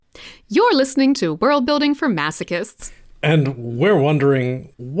You're listening to Worldbuilding for Masochists. And we're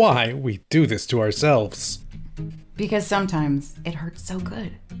wondering why we do this to ourselves. Because sometimes it hurts so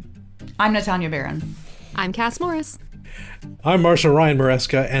good. I'm Natanya Barron. I'm Cass Morris. I'm Marsha Ryan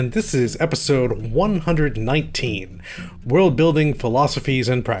Maresca, and this is episode 119, Worldbuilding Philosophies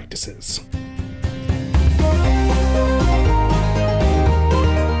and Practices.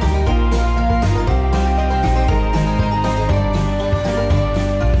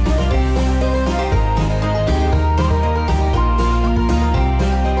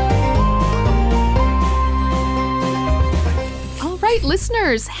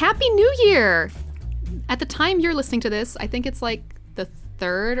 Listeners, Happy New Year! At the time you're listening to this, I think it's like the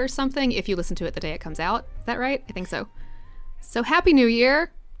 3rd or something, if you listen to it the day it comes out. Is that right? I think so. So Happy New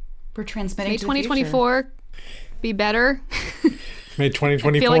Year. We're transmitting May to 2024 be better. May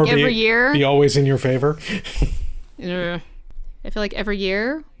 2024 I feel like every year, be always in your favor. I feel like every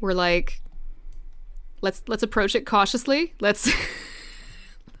year we're like, let's approach it cautiously.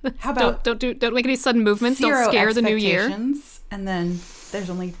 How about don't make any sudden movements. Don't scare the new year. And then there's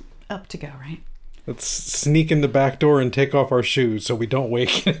only up to go, right? Let's sneak in the back door and take off our shoes so we don't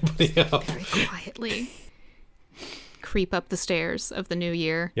wake anybody up. Very quietly creep up the stairs of the new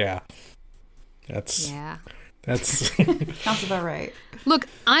year. Yeah. That's sounds about right. Look,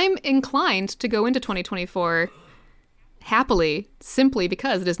 I'm inclined to go into 2024 happily, simply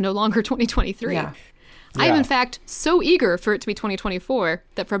because it is no longer 2023. Yeah. I am, in fact, so eager for it to be 2024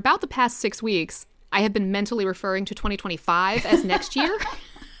 that for about the past 6 weeks, I have been mentally referring to 2025 as next year.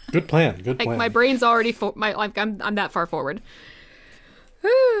 Good plan. Good plan. Like my brain's already I'm that far forward.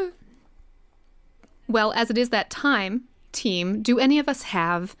 Well, as it is that time, team, do any of us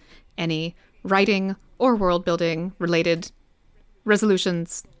have any writing or world building related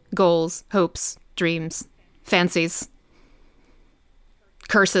resolutions, goals, hopes, dreams, fancies,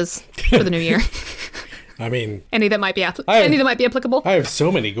 curses for the new year? I mean, any that might be applicable. I have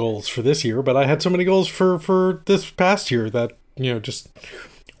so many goals for this year, but I had so many goals for this past year that, just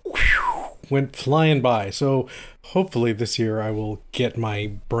went flying by. So hopefully this year I will get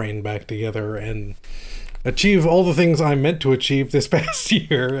my brain back together and achieve all the things I meant to achieve this past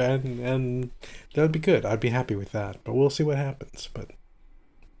year, and that would be good. I'd be happy with that, but we'll see what happens.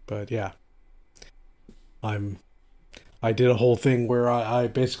 But yeah, I did a whole thing where I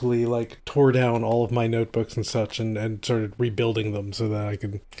basically tore down all of my notebooks and such and started rebuilding them so that I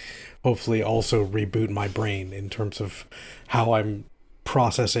could hopefully also reboot my brain in terms of how I'm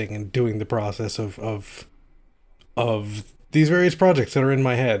processing and doing the process of these various projects that are in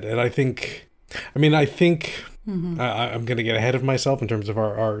my head. And I think I'm going to get ahead of myself in terms of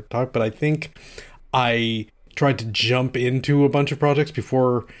our talk, but I think I tried to jump into a bunch of projects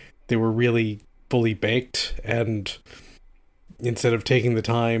before they were really fully baked, and instead of taking the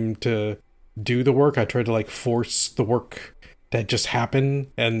time to do the work, I tried to force the work that just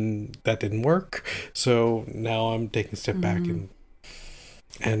happen, and that didn't work. So now I'm taking a step back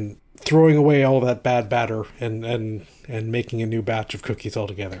and throwing away all that bad batter and making a new batch of cookies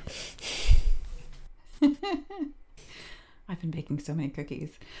altogether. I've been baking so many cookies.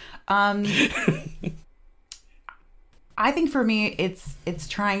 I think for me, it's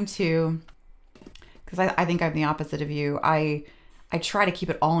trying to, because I think I'm the opposite of you. I try to keep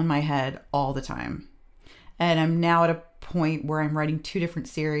it all in my head all the time. And I'm now at a point where I'm writing 2 different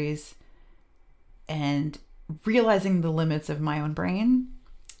series and realizing the limits of my own brain.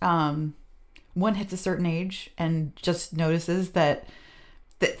 One hits a certain age and just notices that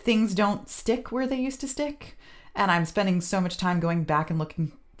things don't stick where they used to stick. And I'm spending so much time going back and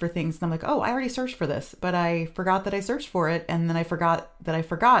looking for things. And I'm like, oh, I already searched for this, but I forgot that I searched for it. And then I forgot that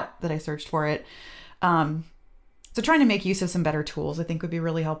I searched for it. So trying to make use of some better tools, I think, would be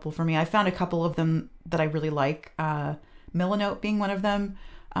really helpful for me. I found a couple of them that I really like, Milanote being one of them.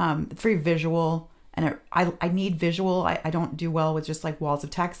 It's very visual, and I need visual. I don't do well with just walls of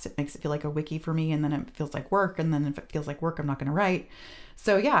text. It makes it feel like a wiki for me, and then it feels like work, and then if it feels like work, I'm not going to write.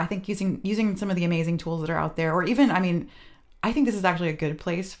 So yeah, I think using some of the amazing tools that are out there, or even, I think this is actually a good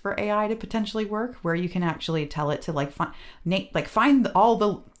place for AI to potentially work, where you can actually tell it to find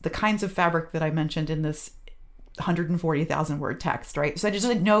all the kinds of fabric that I mentioned in this 140,000 word text, right? So I just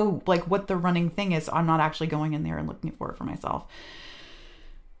know what the running thing is. I'm not actually going in there and looking for it for myself.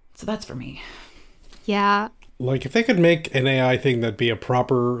 So that's for me. Yeah. If they could make an AI thing that'd be a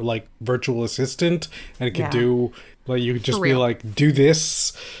proper virtual assistant, and it could do you could just be do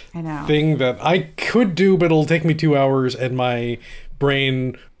this thing that I could do, but it'll take me 2 hours, and my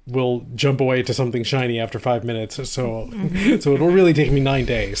brain will jump away to something shiny after 5 minutes. So so it will really take me 9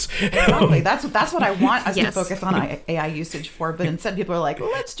 days. Exactly. That's what I want us to Yes. focus on AI usage for. But instead, people are like,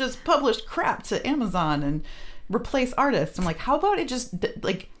 let's just publish crap to Amazon and replace artists. I'm like, how about it just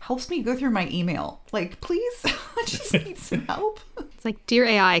like helps me go through my email? Like, please, I just need some help. It's like, dear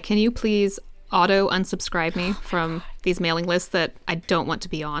AI, can you please auto unsubscribe me from these mailing lists that I don't want to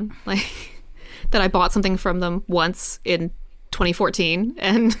be on? Like, that I bought something from them once in 2014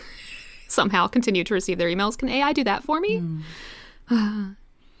 and somehow continue to receive their emails. Can AI do that for me?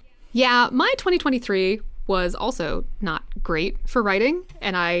 Yeah, my 2023 was also not great for writing,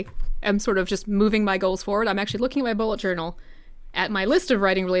 and I am sort of just moving my goals forward. I'm actually looking at my bullet journal at my list of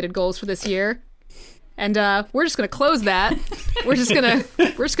writing related goals for this year. And we're just going to close that. We're just going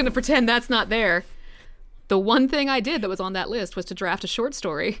to pretend that's not there. The one thing I did that was on that list was to draft a short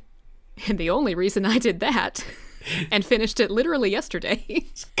story. And the only reason I did that and finished it literally yesterday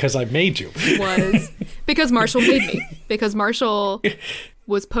Because I made you. was because Marshall made me. Because Marshall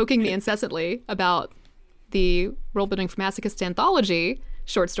was poking me incessantly about the Worldbuilding for Masochist anthology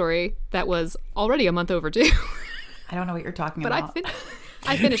short story that was already a month overdue. I don't know what you're talking But about.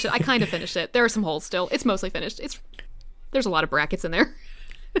 I finished it. I kind of finished it. There are some holes still. It's mostly finished. There's a lot of brackets in there.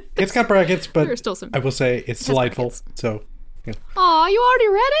 It's got brackets, but There are still some. I will say it's delightful. brackets. So, yeah. Aw, you already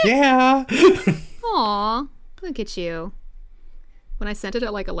read it? Yeah. Aw, look at you. When I sent it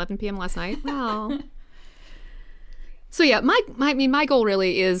at like 11 p.m. last night. Wow. So yeah, my goal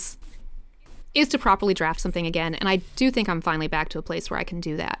really is to properly draft something again, and I do think I'm finally back to a place where I can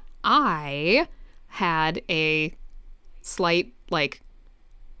do that. I had a slight, like,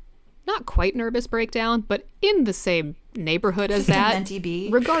 not quite nervous breakdown, but in the same neighborhood as that. Venti B.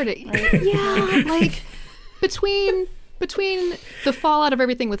 Regarding, yeah, like between the fallout of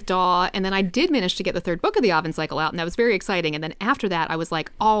everything with Daw, and then I did manage to get the third book of the Oven Cycle out, and that was very exciting. And then after that, I was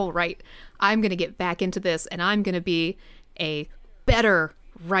like, all right, I'm going to get back into this, and I'm going to be a better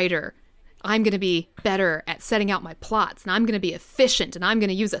writer. I'm going to be better at setting out my plots, and I'm going to be efficient, and I'm going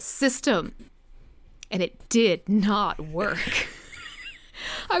to use a system. And it did not work.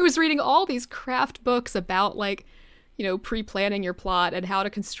 I was reading all these craft books about, like, you know, pre-planning your plot and how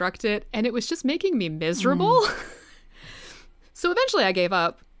to construct it, and it was just making me miserable. So eventually I gave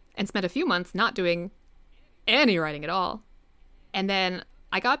up and spent a few months not doing any writing at all. And then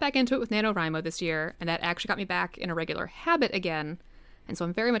I got back into it with NaNoWriMo this year, and that actually got me back in a regular habit again. And so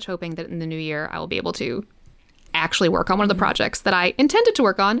I'm very much hoping that in the new year I will be able to actually work on one of the projects that I intended to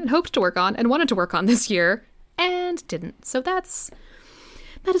work on and hoped to work on and wanted to work on this year and didn't. So that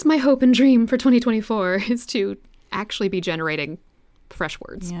is my hope and dream for 2024, is to actually be generating fresh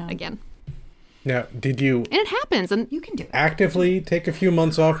words again. Now, did you And it happens, and You can do it. actively take a few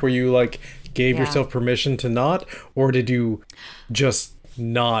months off where you, like, gave yourself permission to not? Or did you just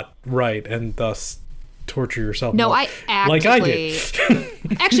not write and thus torture yourself no, more? I actively... Like I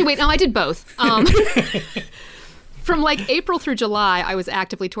did. Actually, wait, no, I did both. From like April through July, I was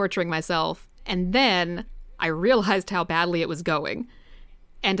actively torturing myself. And then I realized how badly it was going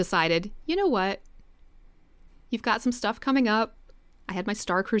and decided, you know what? You've got some stuff coming up. I had my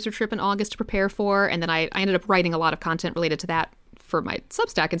Star Cruiser trip in August to prepare for, and then I ended up writing a lot of content related to that for my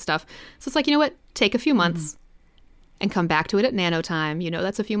Substack and stuff. So it's like, you know what? Take a few months and come back to it at nano time. You know,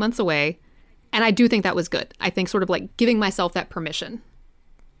 that's a few months away. And I do think that was good. I think sort of like giving myself that permission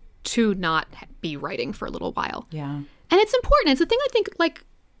to not be writing for a little while. Yeah. And it's important. It's a thing I think, like,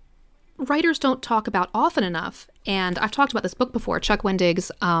 writers don't talk about often enough. And I've talked about this book before, Chuck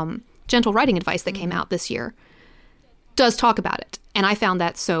Wendig's Gentle Writing Advice that came out this year, does talk about it. And I found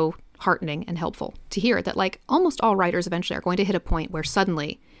that so heartening and helpful to hear that, like, almost all writers eventually are going to hit a point where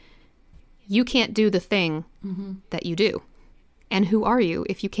suddenly you can't do the thing that you do. And who are you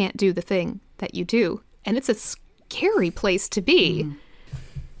if you can't do the thing that you do? And it's a scary place to be.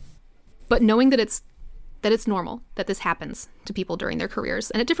 But knowing that it's normal, that this happens to people during their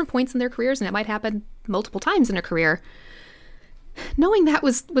careers and at different points in their careers, and it might happen multiple times in a career. Knowing that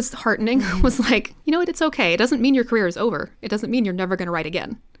was heartening, was like, you know what, it's okay. It doesn't mean your career is over. It doesn't mean you're never going to write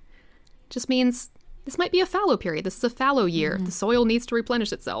again. It just means this might be a fallow period. This is a fallow year. The soil needs to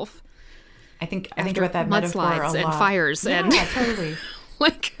replenish itself. I think about that metaphor a mudslides and lot. fires and totally.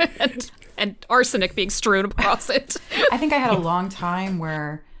 like and arsenic being strewn across it. I think I had a long time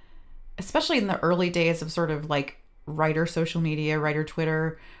where, especially in the early days of sort of like writer social media, writer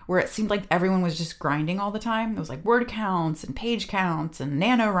Twitter, where it seemed like everyone was just grinding all the time. It was like word counts and page counts and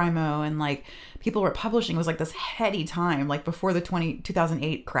NaNoWriMo, and like people were publishing. It was like this heady time, like before the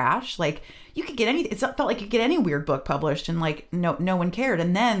 2008 crash. Like you could get it felt like you could get any weird book published and like no one cared.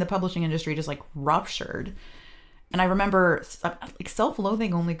 And then the publishing industry just like ruptured. And I remember like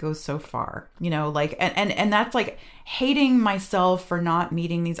self-loathing only goes so far, like, and that's like hating myself for not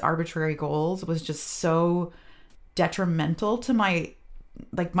meeting these arbitrary goals was just so detrimental to my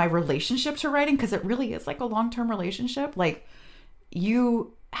relationship to writing. Cause it really is like a long-term relationship. Like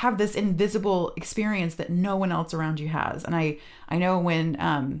you have this invisible experience that no one else around you has. And I know when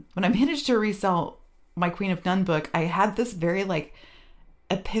I managed to resell my Queen of None book, I had this very like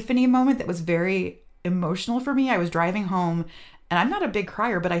epiphany moment that was very emotional for me. I was driving home and I'm not a big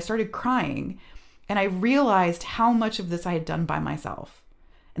crier, but I started crying and I realized how much of this I had done by myself.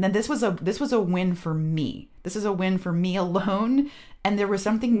 And then this was a win for me. This is a win for me alone. And there was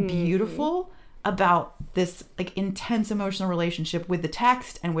something beautiful about this like intense emotional relationship with the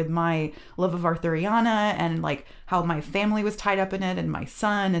text and with my love of Arthuriana and like how my family was tied up in it and my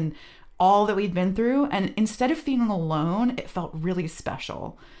son and all that we'd been through. And instead of feeling alone, it felt really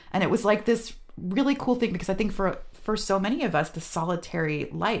special. And it was like this really cool thing because I think for so many of us, the solitary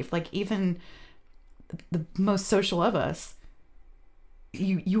life, like even the most social of us,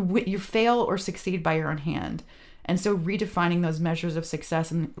 you fail or succeed by your own hand. And so redefining those measures of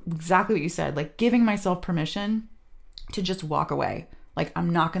success and exactly what you said, like giving myself permission to just walk away. Like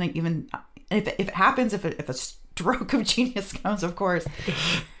I'm not going to even, if it happens, if a stroke of genius comes, of course,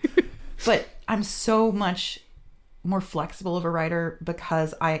 but I'm so much more flexible of a writer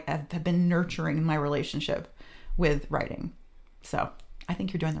because I have been nurturing my relationship with writing. So I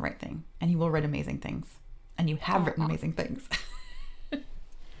think you're doing the right thing and you will write amazing things and you have written amazing things.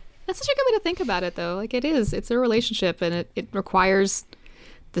 That's such a good way to think about it though. Like it's a relationship and it requires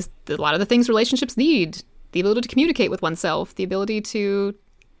a lot of the things relationships need. The ability to communicate with oneself, the ability to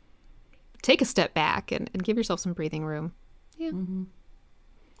take a step back and give yourself some breathing room. Yeah. Mm-hmm.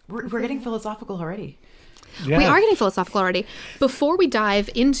 We're getting philosophical already. Yeah. We are getting philosophical already. Before we dive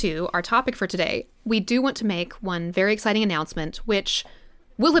into our topic for today, we do want to make one very exciting announcement, which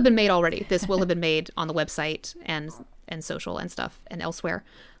will have been made already. This will have been made on the website and social and stuff and elsewhere.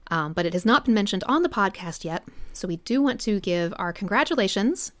 But it has not been mentioned on the podcast yet. So we do want to give our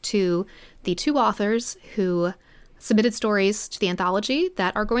congratulations to the 2 authors who submitted stories to the anthology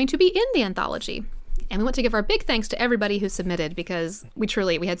that are going to be in the anthology. And we want to give our big thanks to everybody who submitted because we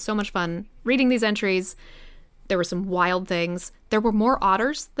had so much fun reading these entries. There were some wild things. There were more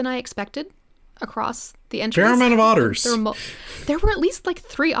otters than I expected across the entries. Fair amount of otters. There were at least like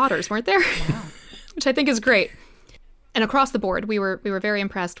 3 otters, weren't there? Wow. Which I think is great. And across the board, we were very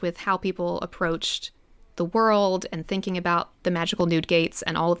impressed with how people approached the world and thinking about the magical nude gates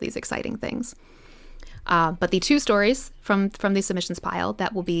and all of these exciting things. But the 2 stories from the submissions pile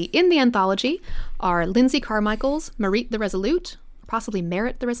that will be in the anthology are Lindsay Carmichael's Merit the Resolute, possibly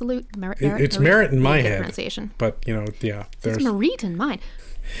Merit the Resolute. It's Merit in my head. Pronunciation. But, yeah. There's... It's Merit in mine.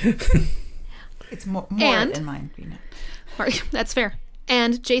 It's more in mine. That's fair.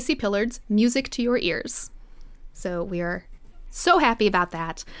 And J.C. Pillard's Music to Your Ears. So we are so happy about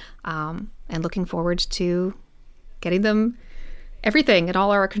that and looking forward to getting them, everything and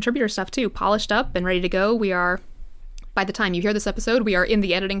all our contributor stuff too, polished up and ready to go. We are, by the time you hear this episode, we are in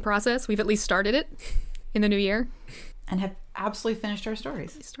the editing process. We've at least started it in the new year. And have absolutely finished our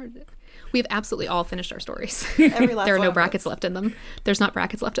stories. We have absolutely all finished our stories. Every last There are one no of brackets left in them. There's not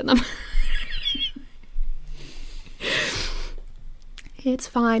brackets left in them. It's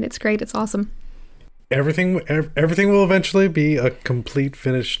fine. It's great. It's awesome. Everything will eventually be a complete,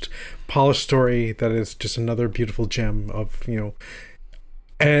 finished, polished story that is just another beautiful gem of,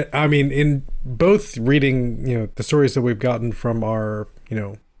 and I mean, in both reading, the stories that we've gotten from our,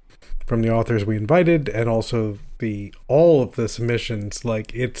 from the authors we invited and also all of the submissions,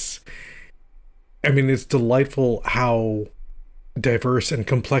 like it's delightful how diverse and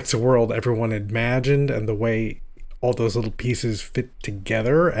complex a world everyone imagined and the way all those little pieces fit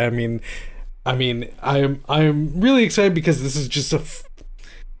together. I am really excited because this is just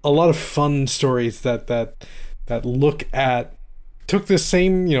a lot of fun stories that took this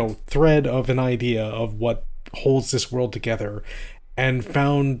same, thread of an idea of what holds this world together and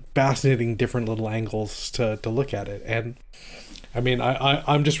found fascinating different little angles to look at it. And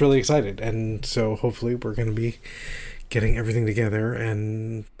I'm just really excited. And so hopefully we're going to be getting everything together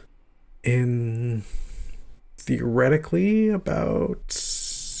and in theoretically about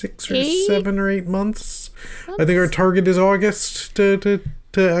 6 or 7 or 8 months. I think our target is August to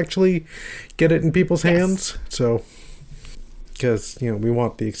actually get it in people's hands. So, because we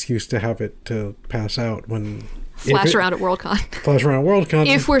want the excuse to have it to pass out when Flash around at Worldcon. Flash around Worldcon.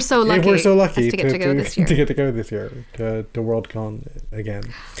 If we're so lucky. If we're so lucky to get to go this year. To get to go this year to Worldcon again.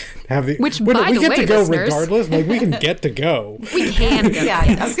 Which, we by the get way, to go listeners, regardless. Like, we can get to go. We can go.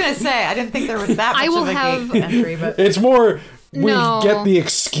 Yeah, I was going to say, I didn't think there was that much of a gate entry, but... It's more... We No. get the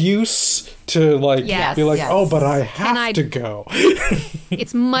excuse to, like, Yes. be like, Yes. oh, but I have to go.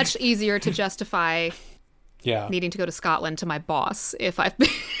 It's much easier to justify Yeah. needing to go to Scotland to my boss if I've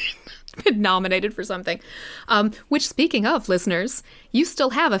been nominated for something. Which, speaking of, listeners, you still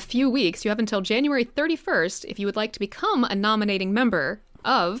have a few weeks. You have until January 31st if you would like to become a nominating member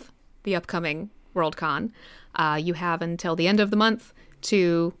of the upcoming Worldcon. You have until the end of the month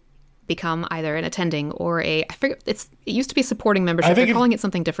to become either an attending or I forget, it used to be supporting membership. They're calling it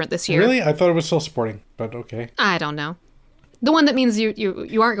something different this year. Really? I thought it was still supporting, but okay. I don't know. The one that means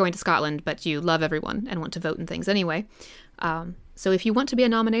you aren't going to Scotland, but you love everyone and want to vote and things anyway. So if you want to be a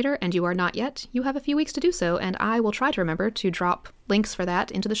nominator and you are not yet, you have a few weeks to do so, and I will try to remember to drop links for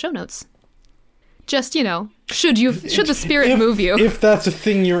that into the show notes. Just, should the spirit move you? If that's a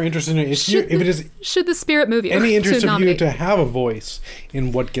thing you're interested in, should the spirit move you? Any interest to of you nominate? to have a voice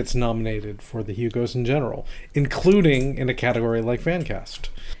in what gets nominated for the Hugos in general, including in a category like Fancast.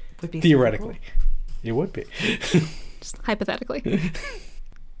 Would be Theoretically. It would be. Just hypothetically.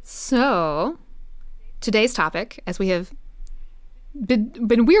 So, today's topic, as we have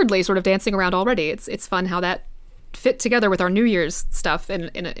been weirdly sort of dancing around already, it's fun how that fit together with our New Year's stuff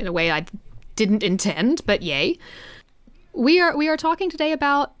in a way I didn't intend, but yay. We are talking today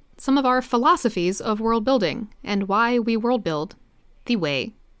about some of our philosophies of world building and why we world build the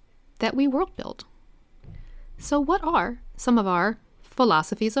way that we world build. So what are some of our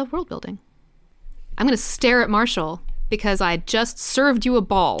philosophies of world building? I'm going to stare at Marshall because I just served you a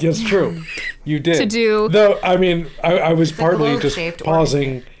ball. Yes, true. You did. To do... Though, I mean, I was partly just globe-shaped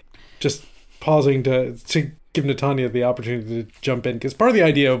pausing to give Natanya the opportunity to jump in, because part of the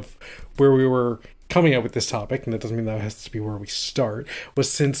idea of where we were coming up with this topic, and that doesn't mean that has to be where we start, was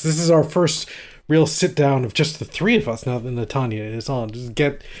since this is our first real sit down of just the three of us now that Natanya is on, just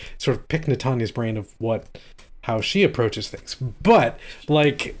pick Natanya's brain of how she approaches things. But,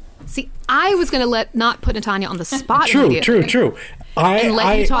 like... See, I was going to not put Natanya on the spot. True. And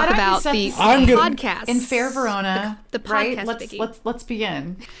let you talk about the podcast. In Fair Verona, the podcast. Right? Let's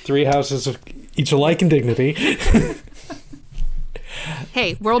begin. Three houses of each alike in dignity.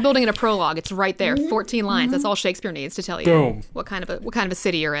 Hey, world building in a prologue. It's right there. 14 lines. That's all Shakespeare needs to tell you. Boom. What kind of a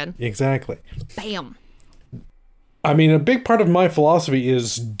city you're in. Exactly. Bam. I mean, a big part of my philosophy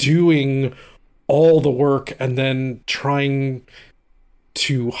is doing all the work and then trying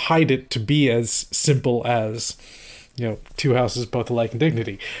to hide it to be as simple as, two houses both alike in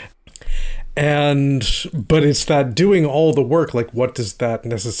dignity. But it's that doing all the work, like, what does that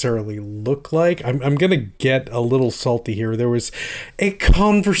necessarily look like? I'm going to get a little salty here. There was a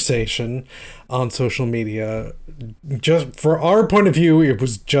conversation on social media, just for our point of view, it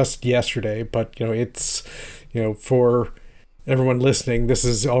was just yesterday, but, it's, for everyone listening, this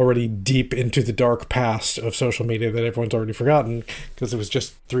is already deep into the dark past of social media that everyone's already forgotten because it was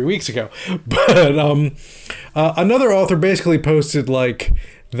just 3 weeks ago. But another author basically posted, like,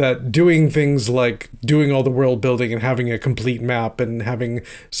 that doing things like doing all the world building and having a complete map and having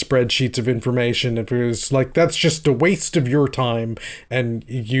spreadsheets of information, it was like, that's just a waste of your time and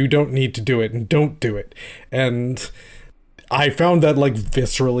you don't need to do it and don't do it. And I found that, like,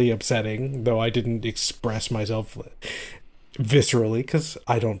 viscerally upsetting, though I didn't express myself viscerally because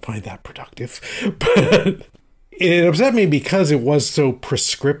I don't find that productive. But it upset me because it was so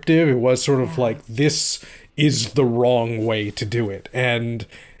prescriptive. It was sort of like, this is the wrong way to do it. And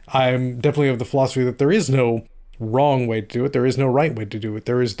I'm definitely of the philosophy that there is no wrong way to do it. There is no right way to do it.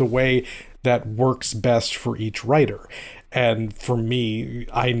 There is the way that works best for each writer. And for me,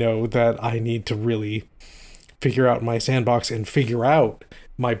 I know that I need to really figure out my sandbox and figure out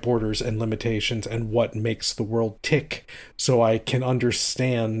my borders and limitations and what makes the world tick, so I can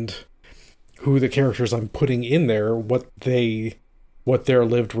understand who the characters I'm putting in there, what their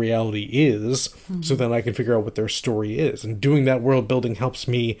lived reality is, so then I can figure out what their story is. And doing that world building helps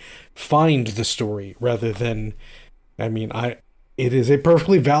me find the story rather than, it is a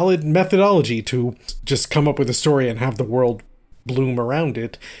perfectly valid methodology to just come up with a story and have the world bloom around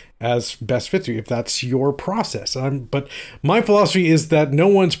it as best fits you, if that's your process. But my philosophy is that no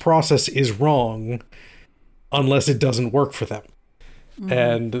one's process is wrong unless it doesn't work for them.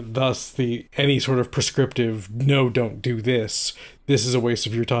 And thus any sort of prescriptive, no, don't do this is a waste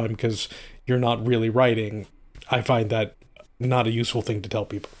of your time because you're not really writing, I find that not a useful thing to tell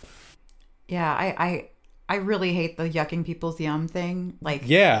people. Yeah, I I really hate the yucking people's yum thing. Like,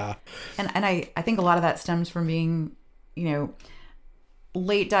 yeah. And I think a lot of that stems from being,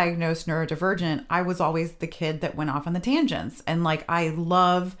 late diagnosed neurodivergent. I was always the kid that went off on the tangents. And like, I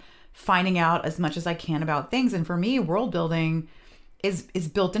love finding out as much as I can about things. And for me, world building is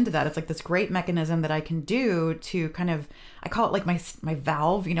built into that. It's like this great mechanism that I can do to kind of, I call it like my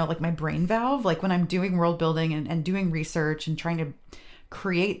valve, like my brain valve. Like when I'm doing world building and doing research and trying to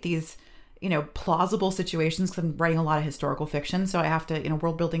create these, plausible situations, because I'm writing a lot of historical fiction. So I have to,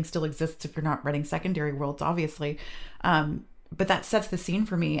 world building still exists if you're not writing secondary worlds, obviously. But that sets the scene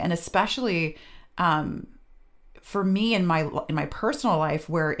for me. And especially, for me in my personal life,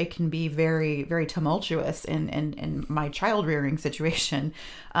 where it can be very, very tumultuous in my child rearing situation,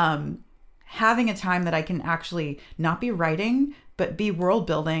 having a time that I can actually not be writing, but be world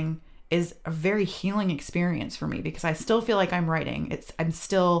building is a very healing experience for me, because I still feel like I'm writing. I'm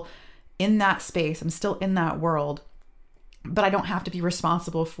still in that space. I'm still in that world, but I don't have to be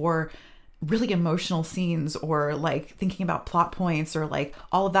responsible for really emotional scenes or like thinking about plot points or like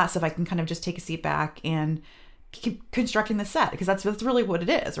all of that stuff. I can kind of just take a seat back and keep constructing the set, because that's really what it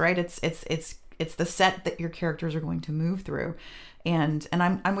is, right? It's the set that your characters are going to move through. And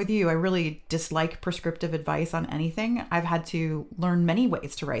I'm with you. I really dislike prescriptive advice on anything. I've had to learn many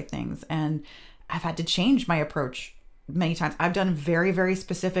ways to write things, and I've had to change my approach many times. I've done very, very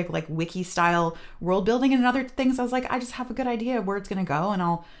specific, like wiki style world building, and other things I was like, I just have a good idea of where it's going to go, and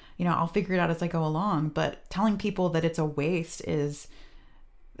I'll figure it out as I go along. But telling people that it's a waste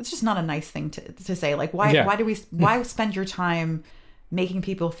it's just not a nice thing to say. Like, why spend your time making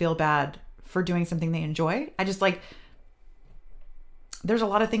people feel bad for doing something they enjoy? I just like, there's a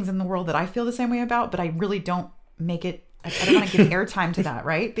lot of things in the world that I feel the same way about, but I really don't make it, I don't want to give airtime to that,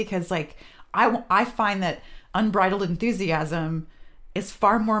 right? Because like, I find that unbridled enthusiasm is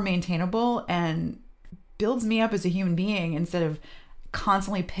far more maintainable and builds me up as a human being instead of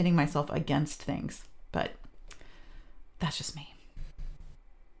constantly pitting myself against things. But that's just me.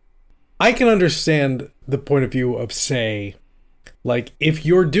 I can understand the point of view of, say, like, if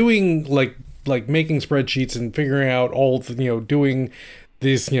you're doing like making spreadsheets and figuring out all the, doing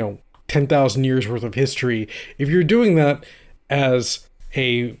this, 10,000 years worth of history, if you're doing that as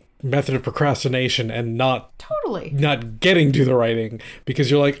a method of procrastination and not getting to the writing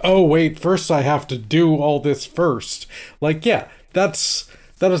because you're like, oh wait, first I have to do all this first. Like, yeah, that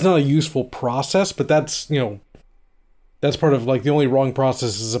is not a useful process, but that's part of, like, the only wrong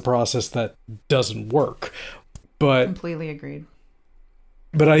process is a process that doesn't work. But completely agreed.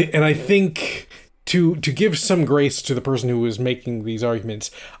 But I think to give some grace to the person who was making these arguments,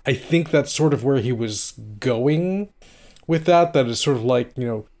 I think that's sort of where he was going with that. That is sort of like,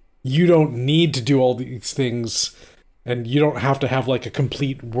 you don't need to do all these things, and you don't have to have like a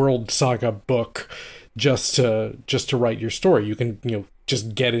complete world saga book just to write your story. You can,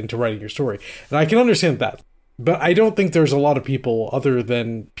 just get into writing your story. And I can understand that. But I don't think there's a lot of people, other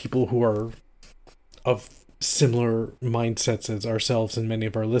than people who are of similar mindsets as ourselves and many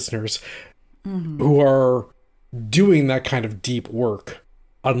of our listeners, who are doing that kind of deep work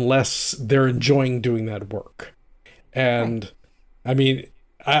unless they're enjoying doing that work. And right. I mean,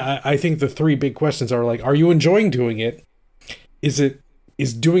 I think the three big questions are like, are you enjoying doing it?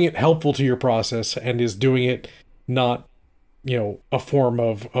 Is doing it helpful to your process? And is doing it not, a form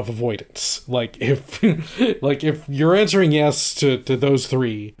of avoidance? Like, if you're answering yes to those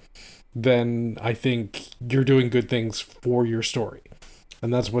three, then I think you're doing good things for your story.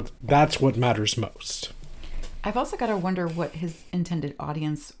 And that's what matters most. I've also got to wonder what his intended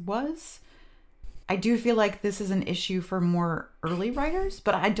audience was. I do feel like this is an issue for more early writers,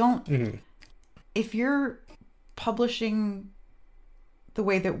 but I don't... If you're publishing the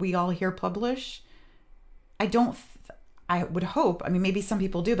way that we all here publish, I would hope, I mean, maybe some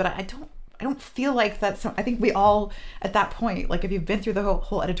people do, but I don't feel like that's... I think we all, at that point, like if you've been through the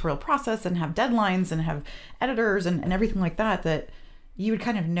whole editorial process and have deadlines and have editors and everything like that, that you would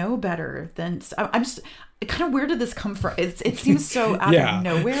kind of know better than... I'm just... Kind of, where did this come from? It seems so out of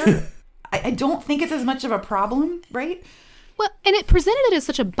nowhere. I don't think it's as much of a problem, right? Well, and it presented it as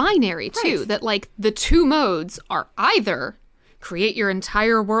such a binary, too, right. That, like, the two modes are either create your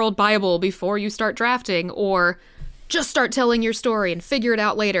entire world Bible before you start drafting, or just start telling your story and figure it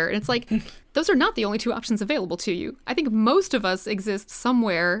out later. And it's like, those are not the only two options available to you. I think most of us exist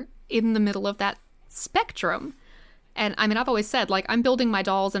somewhere in the middle of that spectrum. And I mean, I've always said, like, I'm building my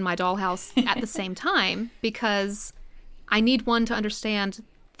dolls in my dollhouse at the same time because I need one to understand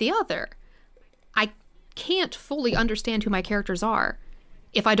the other. I can't fully understand who my characters are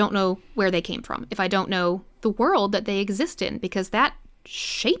if I don't know where they came from, if I don't know the world that they exist in, because that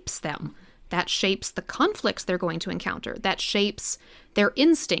shapes them That shapes the conflicts they're going to encounter. That shapes their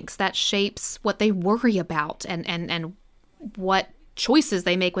instincts. That shapes what they worry about and what choices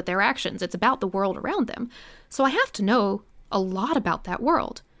they make with their actions. It's about the world around them. So I have to know a lot about that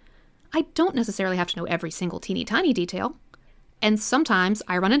world. I don't necessarily have to know every single teeny tiny detail. And sometimes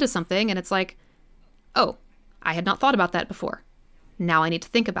I run into something and it's like, oh, I had not thought about that before. Now I need to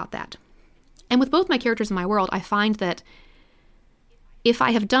think about that. And with both my characters in my world, I find that if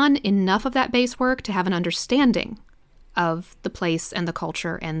I have done enough of that base work to have an understanding of the place and the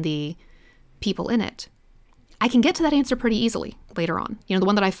culture and the people in it, I can get to that answer pretty easily later on. You know, the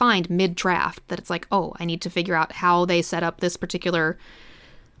one that I find mid-draft, that it's like, oh, I need to figure out how they set up this particular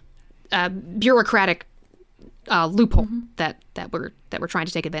bureaucratic loophole that we're trying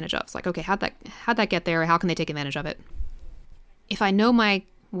to take advantage of. It's like, okay, how'd that get there? How can they take advantage of it? If I know my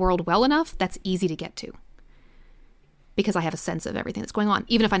world well enough, that's easy to get to, because I have a sense of everything that's going on.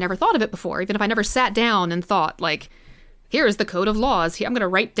 Even if I never thought of it before, even if I never sat down and thought, like, here's the code of laws, I'm going to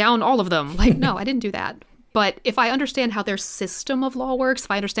write down all of them. Like, no, I didn't do that. But if I understand how their system of law works,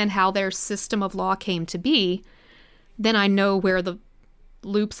 if I understand how their system of law came to be, then I know where the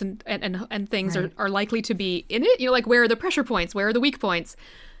loops and things right. are likely to be in it. You know, like, where are the pressure points? Where are the weak points?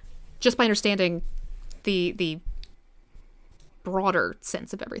 Just by understanding the broader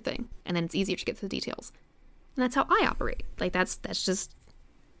sense of everything. And then it's easier to get to the details. And that's how I operate. Like, that's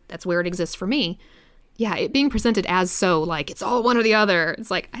where it exists for me. Yeah, it being presented as so, like, it's all one or the other.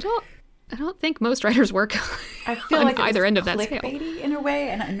 It's like, I don't think most writers work I feel on like either end of that scale. Clickbaity in a way,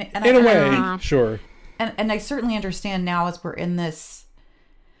 and in a way, sure. And I certainly understand now, as we're in this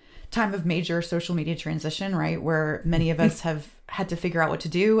time of major social media transition, right, where many of us have had to figure out what to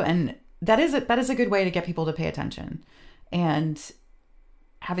do, and that is a good way to get people to pay attention. And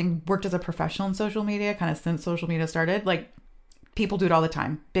having worked as a professional in social media, kind of since social media started, like, people do it all the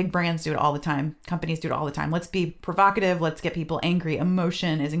time. Big brands do it all the time. Companies do it all the time. Let's be provocative. Let's get people angry.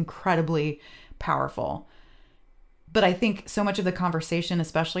 Emotion is incredibly powerful. But I think so much of the conversation,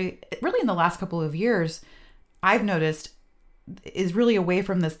 especially really in the last couple of years, I've noticed is really away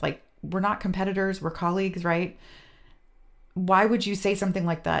from this, like, we're not competitors, we're colleagues, right? Why would you say something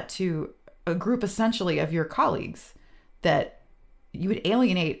like that to a group essentially of your colleagues, that you would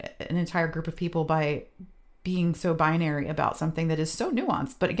alienate an entire group of people by being so binary about something that is so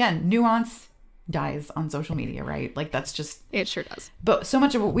nuanced? But again, nuance dies on social media, right? Like, that's just... It sure does. But so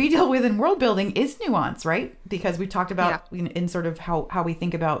much of what we deal with in world building is nuance, right? Because we talked about in sort of how we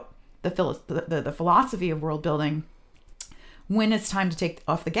think about the philosophy of world building, when it's time to take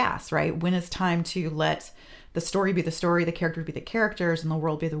off the gas, right? When it's time to let the story be the story, the characters be the characters, and the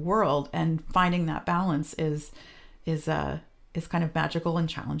world be the world. And finding that balance is kind of magical and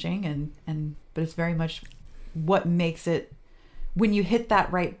challenging, but it's very much what makes it, when you hit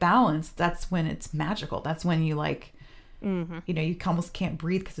that right balance, that's when it's magical. That's when you, like, you know, you almost can't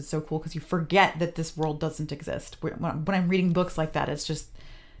breathe because it's so cool, because you forget that this world doesn't exist. When I'm reading books like that, it's just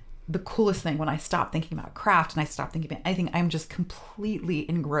the coolest thing. When I stop thinking about craft and I stop thinking about anything, I'm just completely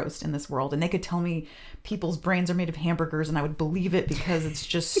engrossed in this world. And they could tell me people's brains are made of hamburgers and I would believe it, because it's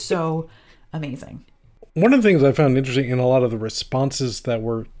just so amazing. One of the things I found interesting in a lot of the responses that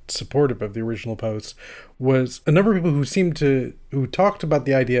were supportive of the original post was a number of people who talked about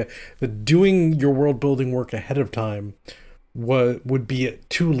the idea that doing your world building work ahead of time would be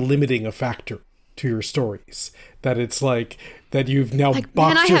too limiting a factor to your stories. That it's like that you've now boxed your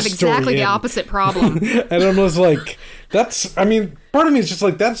story in. I have exactly the opposite problem. And I'm just like, part of me is just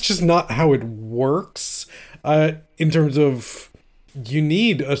like, that's just not how it works. In terms of, you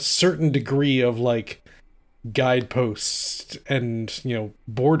need a certain degree of, like, guideposts and, you know,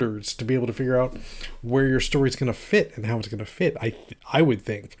 borders to be able to figure out where your story's going to fit and how it's going to fit. I would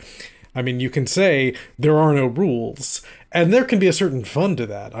think. I mean, you can say there are no rules, and there can be a certain fun to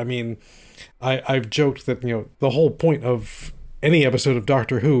that. I mean, I've joked that, you know, the whole point of any episode of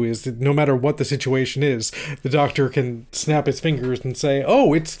Doctor Who is that no matter what the situation is, the Doctor can snap his fingers and say,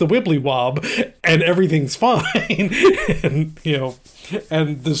 "Oh, it's the wibbly wob," and everything's fine. And, you know,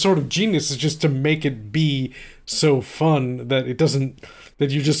 and the sort of genius is just to make it be so fun that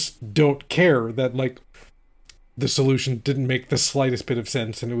you just don't care that, like, the solution didn't make the slightest bit of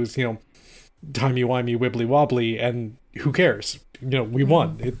sense, and it was, you know, timey-wimey, wibbly-wobbly, and who cares? You know, we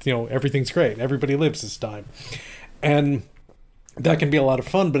won. You know, everything's great. Everybody lives this time. And that can be a lot of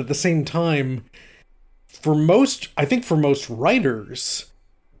fun, but at the same time, I think for most writers,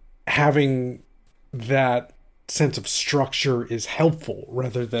 having that sense of structure is helpful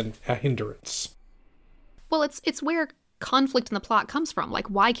rather than a hindrance. Well, it's where conflict in the plot comes from. Like,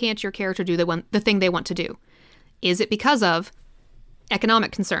 why can't your character do the thing they want to do? Is it because of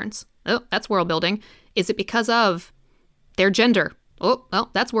economic concerns? Oh, that's world building. Is it because of their gender? Oh, well,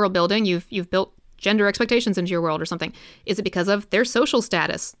 that's world building. You've built gender expectations into your world or something. Is it because of their social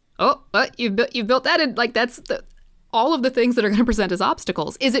status? Oh, but you've built that in, like, that's all of the things that are going to present as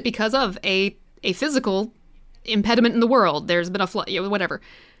obstacles. Is it because of a physical impediment in the world? There's been a flood, whatever.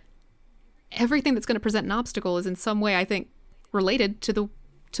 Everything that's going to present an obstacle is in some way, I think, related to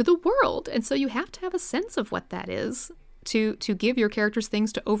the world. And so you have to have a sense of what that is to give your characters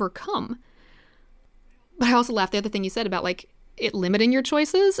things to overcome. But I also laughed the other thing you said about, like, it limiting your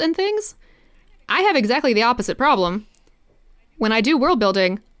choices and things. I have exactly the opposite problem. When I do world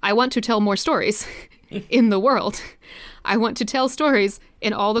building, I want to tell more stories in the world. I want to tell stories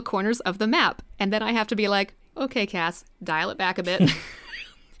in all the corners of the map. And then I have to be like, okay, Cass, dial it back a bit.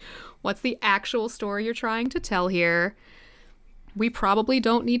 What's the actual story you're trying to tell here? We probably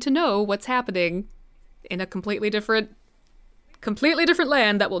don't need to know what's happening in a completely different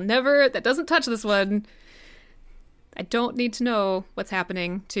land that doesn't touch this one. I don't need to know what's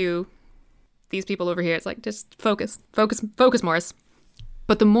happening to these people over here. It's like, just focus, Morris.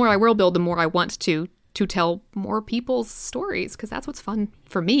 But the more I world build, the more I want to tell more people's stories, because that's what's fun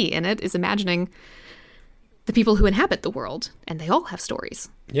for me in it, is imagining the people who inhabit the world, and they all have stories.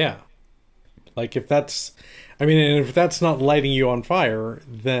 Yeah. Like, if that's not lighting you on fire,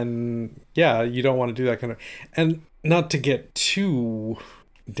 then yeah, you don't want to do that kind of, and not to get too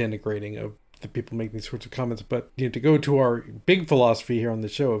denigrating of the people making these sorts of comments, but to go to our big philosophy here on the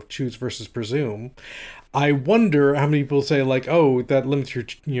show of choose versus presume, I wonder how many people say, like, oh, that limits your,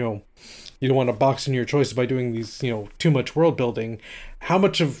 you don't want to box in your choices by doing these, too much world building. How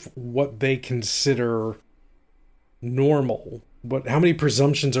much of what they consider normal, how many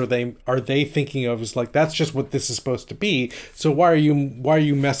presumptions are they thinking of as, like, that's just what this is supposed to be, so why are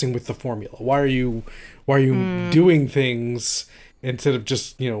you messing with the formula? Why are you doing things instead of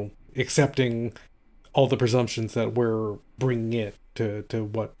just, accepting all the presumptions that we're bringing it to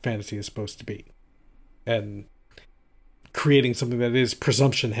what fantasy is supposed to be, and creating something that is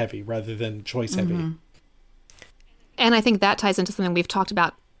presumption heavy rather than choice heavy. Mm-hmm. And I think that ties into something we've talked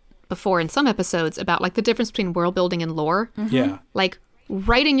about before in some episodes about, like, the difference between world building and lore. Mm-hmm. Yeah. Like,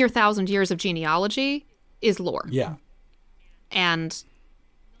 writing your 1,000 years of genealogy is lore. Yeah. And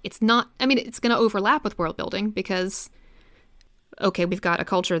it's not, it's going to overlap with world building because, okay, we've got a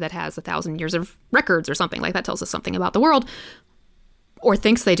culture that has 1,000 years of records or something, like that tells us something about the world, or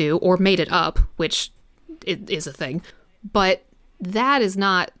thinks they do, or made it up, which is a thing. But that is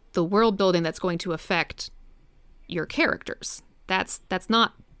not the world building that's going to affect your characters. That's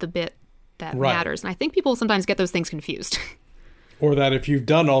not the bit that matters. And I think people sometimes get those things confused. Or that if you've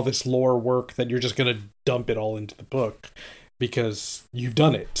done all this lore work, that you're just going to dump it all into the book because you've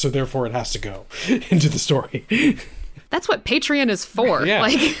done it. So therefore it has to go into the story. That's what Patreon is for. Yeah.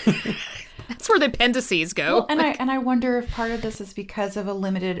 Like, that's where the appendices go. Well, and I wonder if part of this is because of a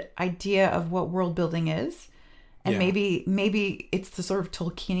limited idea of what world building is. And maybe it's the sort of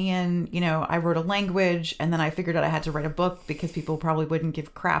Tolkienian, I wrote a language and then I figured out I had to write a book because people probably wouldn't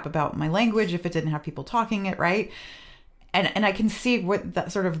give crap about my language if it didn't have people talking it, right? And I can see what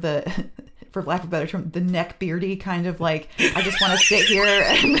that sort of the, for lack of a better term, the neck beardy kind of, like, I just want to sit here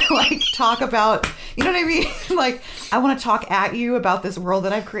and, like, talk about, you know what I mean? Like, I want to talk at you about this world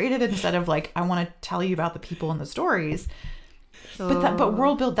that I've created instead of, like, I want to tell you about the people and the stories. But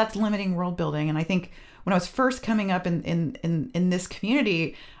world build, that's limiting world building. And I think when I was first coming up in this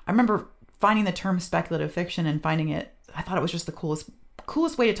community, I remember finding the term speculative fiction and I thought it was just the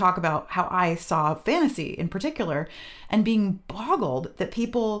coolest way to talk about how I saw fantasy in particular, and being boggled that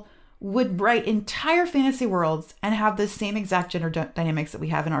people would write entire fantasy worlds and have the same exact gender dynamics that we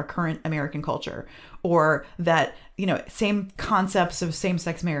have in our current American culture, or that, same concepts of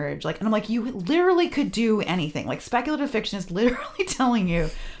same-sex marriage. Like, and I'm like, you literally could do anything. Like, speculative fiction is literally telling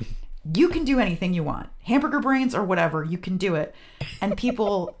you can do anything you want. Hamburger brains or whatever, you can do it. And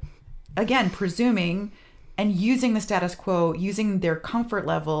people, again, presuming and using the status quo, using their comfort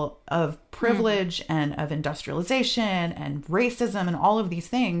level of privilege and of industrialization and racism and all of these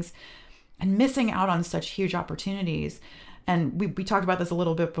things, and missing out on such huge opportunities. And we talked about this a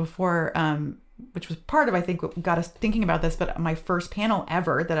little bit before, which was part of, I think, what got us thinking about this. But my first panel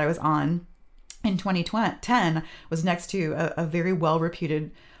ever that I was on in 2010 was next to a very well-reputed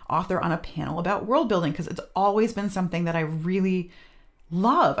author on a panel about world building, because it's always been something that I really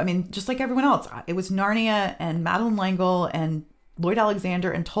love. Just like everyone else, it was Narnia and Madeline L'Engle and Lloyd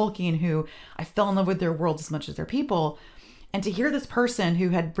Alexander and Tolkien who I fell in love with their worlds as much as their people. And to hear this person who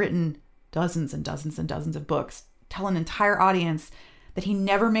had written dozens and dozens and dozens of books tell an entire audience that he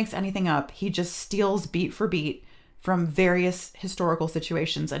never makes anything up, he just steals beat for beat from various historical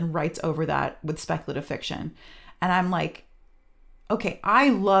situations and writes over that with speculative fiction. And I'm like, okay, I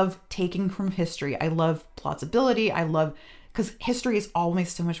love taking from history. I love plausibility. Because history is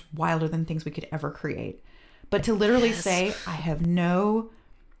always so much wilder than things we could ever create. But to literally say, I have no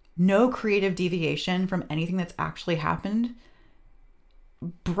creative deviation from anything that's actually happened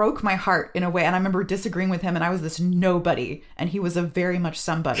broke my heart in a way. And I remember disagreeing with him, and I was this nobody, and he was a very much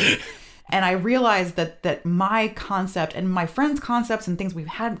somebody. And I realized that my concept and my friends' concepts and things, we've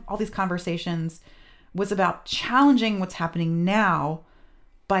had all these conversations, was about challenging what's happening now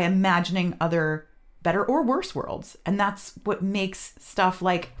by imagining other better or worse worlds. And that's what makes stuff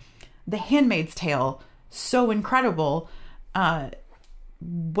like The Handmaid's Tale so incredible.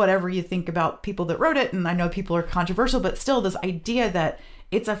 Whatever you think about people that wrote it, and I know people are controversial, but still this idea that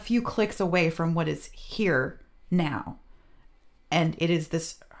it's a few clicks away from what is here now. And it is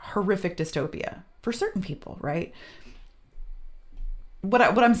this horrific dystopia for certain people, right? What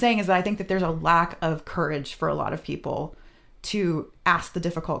I'm saying is that I think that there's a lack of courage for a lot of people to ask the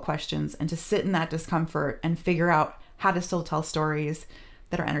difficult questions and to sit in that discomfort and figure out how to still tell stories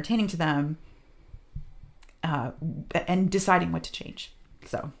that are entertaining to them, and deciding what to change.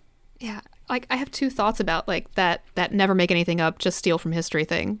 So, yeah, like I have two thoughts about like that never make anything up, just steal from history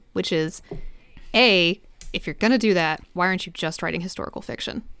thing, which is A, if you're going to do that, why aren't you just writing historical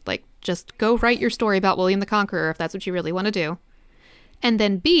fiction? Like, just go write your story about William the Conqueror if that's what you really want to do. And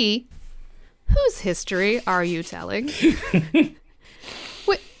then B, whose history are you telling?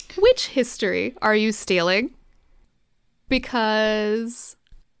 Which history are you stealing? Because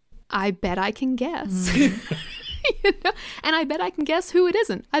I bet I can guess. You know? And I bet I can guess who it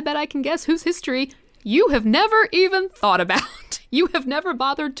isn't. I bet I can guess whose history you have never even thought about. You have never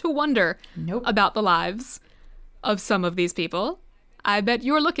bothered to wonder about the lives of some of these people. I bet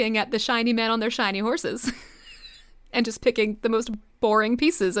you're looking at the shiny men on their shiny horses and just picking the most boring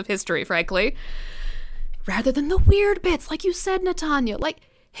pieces of history, frankly, rather than the weird bits, like you said, Natanya. Like,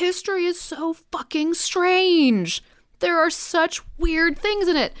 history is so fucking strange. There are such weird things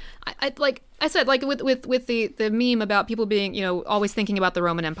in it. I said, like with the meme about people being, you know, always thinking about the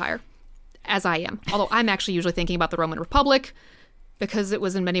Roman Empire, as I am. Although I'm actually usually thinking about the Roman Republic because it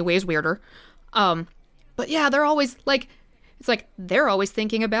was in many ways weirder. But yeah, they're always like, it's like they're always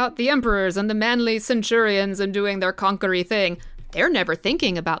thinking about the emperors and the manly centurions and doing their conquery thing. They're never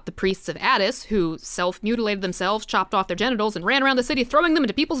thinking about the priests of Attis who self-mutilated themselves, chopped off their genitals, and ran around the city throwing them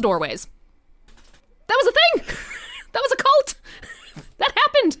into people's doorways. That was a thing! That was a cult! That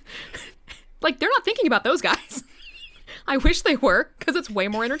happened! Like, they're not thinking about those guys. I wish they were, because it's way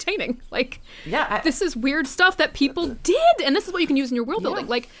more entertaining. Like, yeah, this is weird stuff that people did, and this is what you can use in your world building.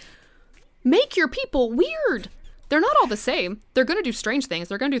 Like, make your people weird. They're not all the same. They're going to do strange things.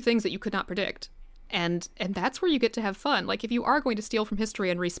 They're going to do things that you could not predict. And that's where you get to have fun. Like, if you are going to steal from history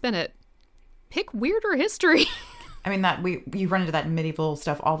and respin it, pick weirder history. I mean, you run into that in medieval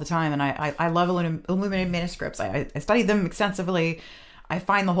stuff all the time, and I love illuminated manuscripts. I studied them extensively. I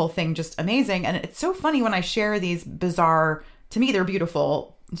find the whole thing just amazing. And it's so funny when I share these bizarre, to me, they're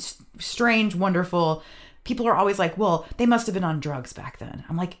beautiful, strange, wonderful. People are always like, well, they must have been on drugs back then.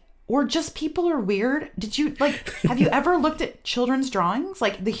 I'm like, or just people are weird. Have you ever looked at children's drawings?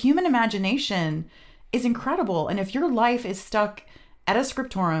 Like, the human imagination is incredible. And if your life is stuck at a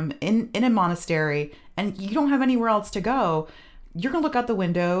scriptorium in a monastery and you don't have anywhere else to go, you're going to look out the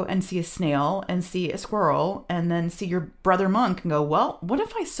window and see a snail and see a squirrel and then see your brother monk and go, well, what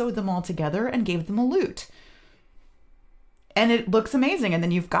if I sewed them all together and gave them a lute? And it looks amazing. And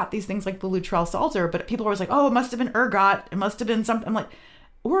then you've got these things like the Luttrell Psalter, but people are always like, oh, it must have been ergot. It must have been something. I'm like,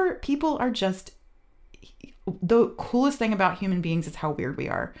 or people are just, the coolest thing about human beings is how weird we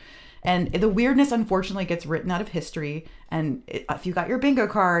are. And the weirdness, unfortunately, gets written out of history. And if you got your bingo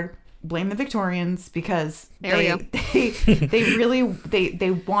card, blame the Victorians, because they really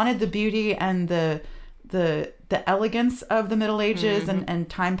wanted the beauty and the elegance of the Middle Ages and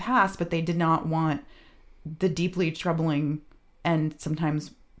time past, but they did not want the deeply troubling and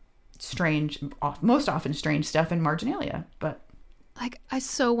sometimes strange, most often strange stuff in marginalia. But like, I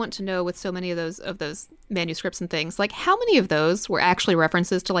so want to know with so many of those manuscripts and things, like how many of those were actually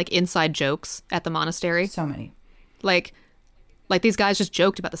references to like inside jokes at the monastery? So many. Like these guys just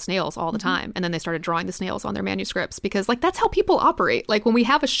joked about the snails all the time, and then they started drawing the snails on their manuscripts because like that's how people operate. Like when we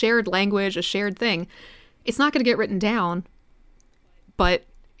have a shared language, a shared thing, it's not going to get written down, but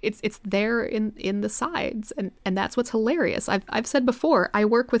it's there in the sides, and that's what's hilarious. I've said before, I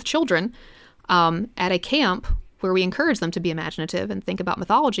work with children at a camp where we encourage them to be imaginative and think about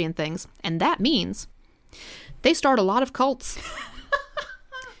mythology and things, and that means they start a lot of cults.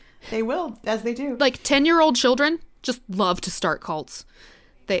 They will, as they do. Like 10-year-old children just love to start cults.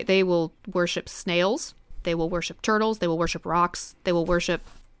 They will worship snails. They will worship turtles. They will worship rocks. They will worship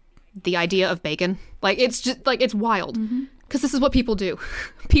the idea of bacon. Like, it's just, like, it's wild. Because this is what people do.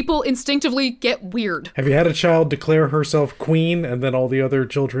 People instinctively get weird. Have you had a child declare herself queen and then all the other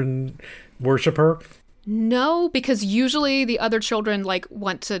children worship her? No, because usually the other children, like,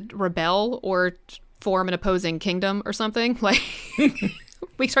 want to rebel or form an opposing kingdom or something. Like,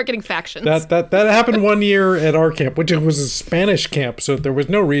 we start getting factions. That happened one year at our camp, which was a Spanish camp, so there was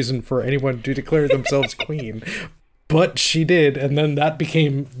no reason for anyone to declare themselves queen. But she did, and then that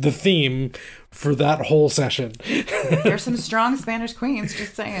became the theme for that whole session. There's some strong Spanish queens,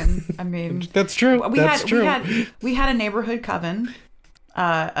 just saying. I mean, that's true. We had a neighborhood coven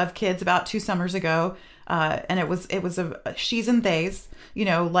of kids about 2 summers ago, and it was a she's and theys. You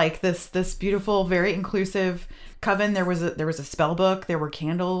know, like this beautiful, very inclusive coven. There was a spell book. There were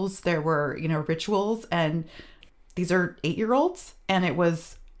candles. There were, you know, rituals, and these are 8-year-olds, and it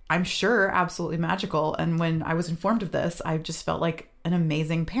was, I'm sure, absolutely magical. And when I was informed of this, I just felt like an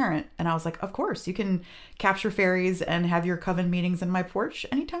amazing parent. And I was like, of course, you can capture fairies and have your coven meetings in my porch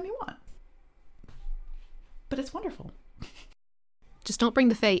anytime you want. But it's wonderful. Just don't bring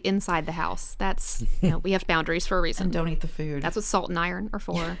the fae inside the house. That's, you know, we have boundaries for a reason. And don't eat the food. That's what salt and iron are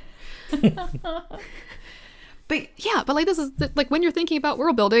for. But yeah, but like, this is like, when you're thinking about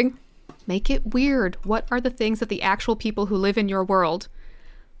world building, make it weird. What are the things that the actual people who live in your world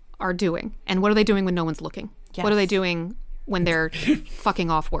are doing? And what are they doing when no one's looking? Yes. What are they doing when they're fucking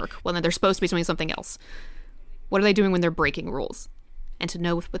off work, when they're supposed to be doing something else? What are they doing when they're breaking rules? And to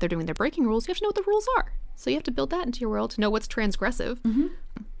know what they're doing when they're breaking rules, you have to know what the rules are. So you have to build that into your world to know what's transgressive.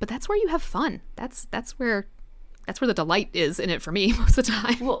 But that's where you have fun. That's where the delight is in it for me most of the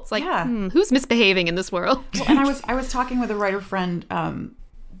time. Well, it's like, who's misbehaving in this world? Well, and I was talking with a writer friend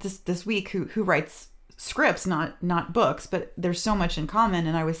this week who writes scripts, not books, but there's so much in common.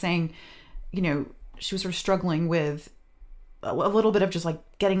 And I was saying, you know, she was sort of struggling with a little bit of just like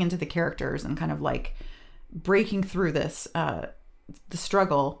getting into the characters and kind of like breaking through this the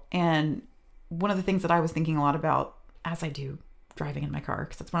struggle. And one of the things that I was thinking a lot about, as I do driving in my car,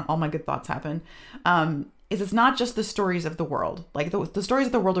 because that's when all my good thoughts happen, is it's not just the stories of the world. Like the stories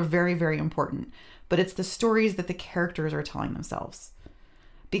of the world are very, very important, but it's the stories that the characters are telling themselves.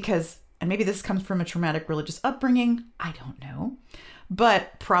 Because, and maybe this comes from a traumatic religious upbringing, I don't know,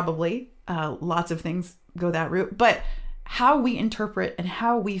 but probably lots of things go that route. But how we interpret and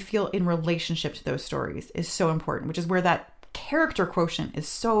how we feel in relationship to those stories is so important, which is where that character quotient is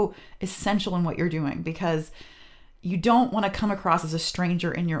so essential in what you're doing, because you don't want to come across as a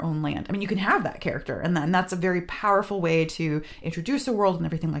stranger in your own land. I mean, you can have that character, and that's a very powerful way to introduce a world and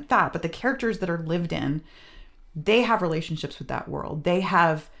everything like that. But the characters that are lived in, they have relationships with that world. They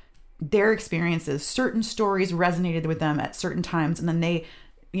have their experiences. Certain stories resonated with them at certain times, and then they,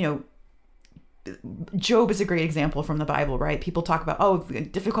 you know, Job is a great example from the Bible, right? People talk about,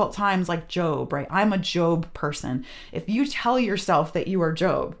 difficult times like Job, right? I'm a Job person. If you tell yourself that you are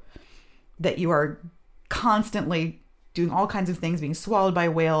Job, that you are constantly doing all kinds of things, being swallowed by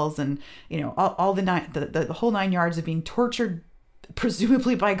whales, and, you know, all the whole 9 yards of being tortured,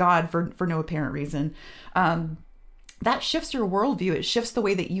 presumably by God for no apparent reason, that shifts your worldview. It shifts the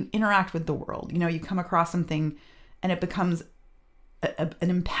way that you interact with the world. You know, you come across something and it becomes an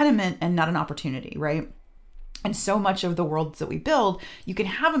impediment and not an opportunity, right? And so much of the worlds that we build, you can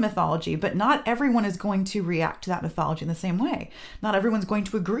have a mythology, but not everyone is going to react to that mythology in the same way. Not everyone's going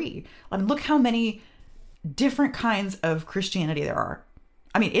to agree. I mean, look how many different kinds of Christianity there are.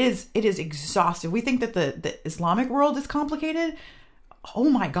 I mean, it is exhaustive. We think that the Islamic world is complicated. Oh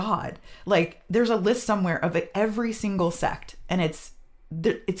my God. Like, there's a list somewhere of every single sect, and it's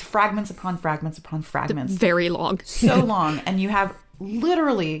fragments upon fragments upon fragments. Very long. So long. And you have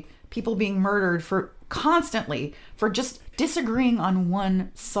literally people being murdered constantly for just disagreeing on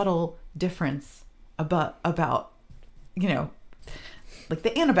one subtle difference about, you know, like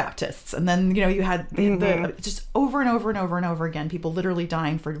the Anabaptists. And then, you know, you had the just over and over and over and over again, people literally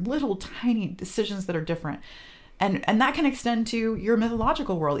dying for little tiny decisions that are different. And that can extend to your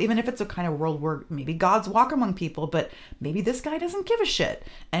mythological world, even if it's a kind of world where maybe gods walk among people, but maybe this guy doesn't give a shit.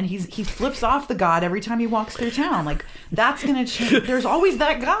 And he flips off the god every time he walks through town. Like, that's going to change. There's always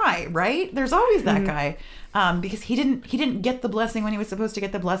that guy, right? There's always that guy. Because he didn't get the blessing when he was supposed to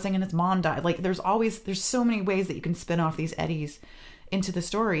get the blessing, and his mom died. Like, there's so many ways that you can spin off these eddies into the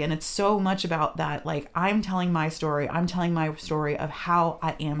story. And it's so much about that. Like, I'm telling my story of how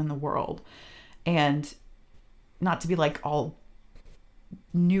I am in the world. And not to be like all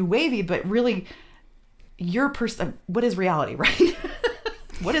new wavy, but really your person, what is reality, right?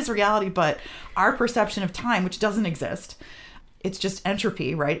 what is reality but our perception of time, which doesn't exist. It's just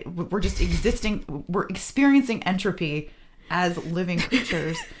entropy, right? We're just existing. We're experiencing entropy as living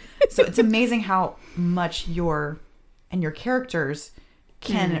creatures. So it's amazing how much your characters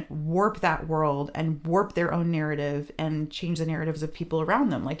can warp that world and warp their own narrative and change the narratives of people around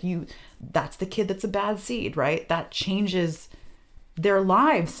them. Like that's the kid that's a bad seed, right? That changes their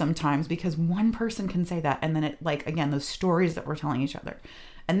lives sometimes because one person can say that. And then it, like, again, those stories that we're telling each other.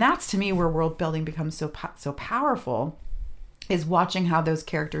 And that's, to me, where world building becomes so powerful, is watching how those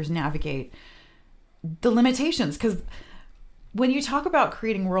characters navigate the limitations. Because when you talk about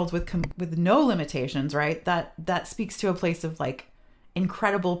creating worlds with no limitations, right, that speaks to a place of like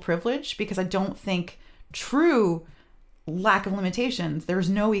incredible privilege, because I don't think true lack of limitations, there's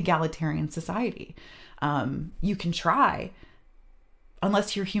no egalitarian society. You can try,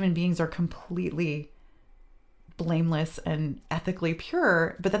 unless your human beings are completely blameless and ethically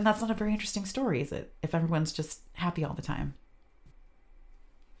pure, but then that's not a very interesting story, is it? If everyone's just happy all the time.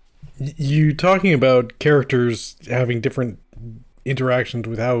 You talking about characters having different interactions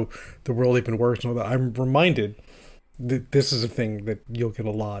with how the world even works and all that, I'm reminded that this is a thing that you'll get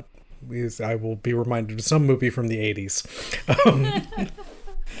a lot, is I will be reminded of some movie from the 80s.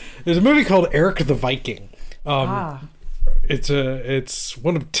 There's a movie called Eric the Viking. It's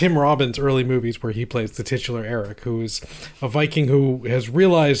one of Tim Robbins' early movies where he plays the titular Eric, who is a Viking who has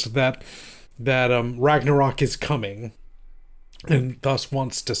realized that Ragnarok is coming and thus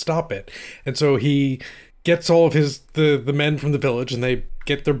wants to stop it. And so he gets all of the men from the village, and they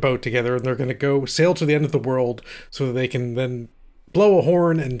get their boat together, and they're going to go sail to the end of the world so that they can then blow a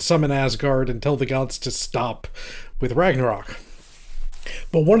horn and summon Asgard and tell the gods to stop with Ragnarok.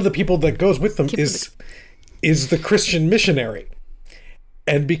 But one of the people that goes with them is the Christian missionary.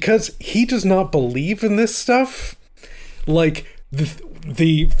 And because he does not believe in this stuff, like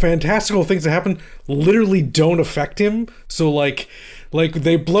the fantastical things that happen literally don't affect him. So like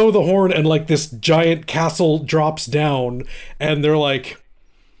they blow the horn and like this giant castle drops down, and they're like,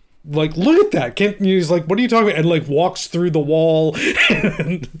 look at that. Can't you? He's like, what are you talking about? And like walks through the wall,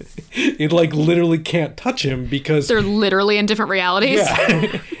 and it like literally can't touch him because they're literally in different realities.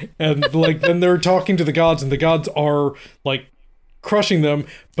 Yeah. And like then they're talking to the gods, and the gods are like crushing them,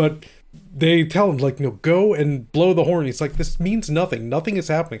 but they tell him like, no, go and blow the horn. He's like, this means nothing. Nothing is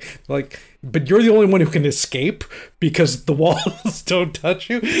happening. Like, but you're the only one who can escape because the walls don't touch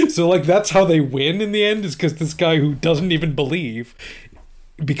you. So like that's how they win in the end, is because this guy who doesn't even believe,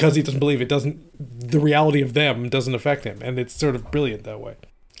 because he doesn't believe, the reality of them doesn't affect him. And it's sort of brilliant that way.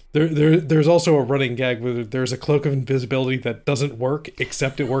 There's also a running gag where there's a cloak of invisibility that doesn't work,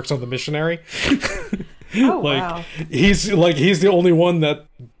 except it works on the missionary. Oh, like, wow. He's the only one that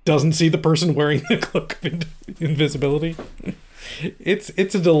doesn't see the person wearing the cloak of invisibility. It's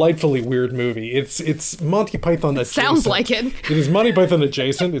a delightfully weird movie. It's Monty Python adjacent. Sounds like it. It is Monty Python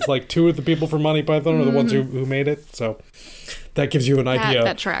adjacent. It's like two of the people from Monty Python are the ones who made it. So that gives you an idea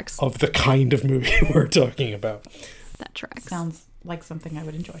that tracks. of the kind of movie we're talking about. That tracks. Sounds like something I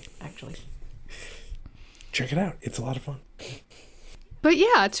would enjoy, actually. Check it out. It's a lot of fun. But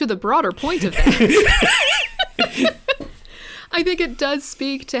yeah, to the broader point of that, I think it does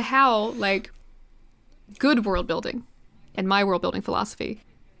speak to how, like, good world building and my world building philosophy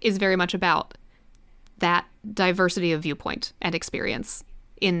is very much about that diversity of viewpoint and experience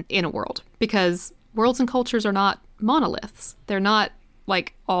in a world. Because worlds and cultures are not monoliths. They're not,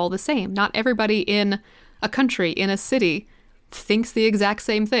 like, all the same. Not everybody in a country, in a city, thinks the exact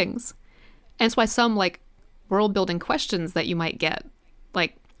same things. And it's why some, like, world building questions that you might get,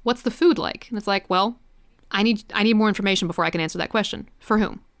 like, what's the food like? And it's like, well, I need more information before I can answer that question. For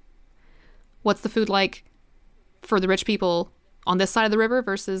whom? What's the food like for the rich people on this side of the river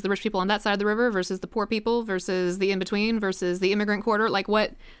versus the rich people on that side of the river versus the poor people versus the in-between versus the immigrant quarter? Like,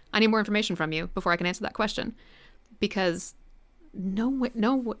 what? I need more information from you before I can answer that question. Because no,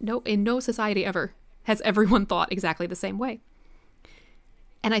 in no society ever has everyone thought exactly the same way.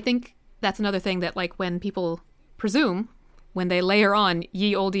 And I think that's another thing that, like, when people presume, when they layer on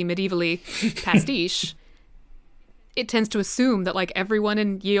ye olde medievally pastiche, it tends to assume that, like, everyone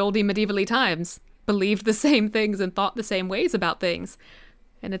in ye olde medievally times believed the same things and thought the same ways about things.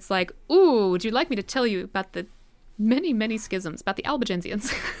 And it's like, ooh, would you like me to tell you about the many, many schisms, about the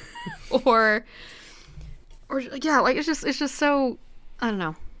Albigensians? or yeah, like, it's just so, I don't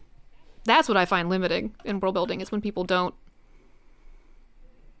know. That's what I find limiting in world building, is when people don't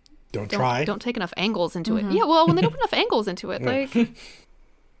take enough angles into it. Yeah, well, when they don't put enough angles into it, like,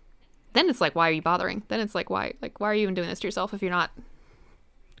 then it's like, why are you bothering? Then it's like, why are you even doing this to yourself if you're not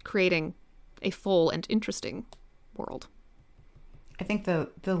creating a full and interesting world? I think the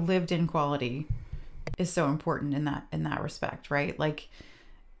lived in quality is so important in that respect, right? Like,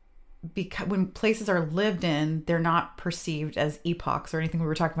 because when places are lived in, they're not perceived as epochs or anything we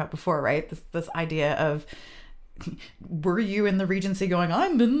were talking about before, right? This idea of, were you in the Regency going,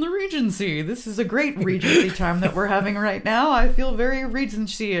 I'm in the Regency, this is a great Regency time that we're having right now, I feel very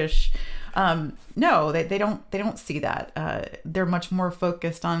Regency-ish. No, they don't see that. They're much more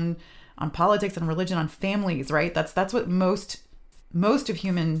focused on politics and religion, on families, right? That's what most of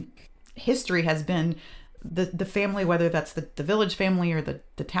human history has been. The family, whether that's the village family or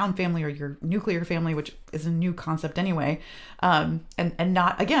the town family or your nuclear family, which is a new concept anyway. And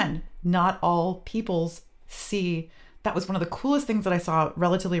not all peoples see. That was one of the coolest things that I saw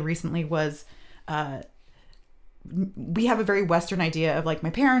relatively recently was, we have a very Western idea of like my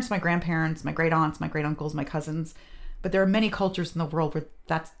parents, my grandparents, my great aunts, my great uncles, my cousins, but there are many cultures in the world where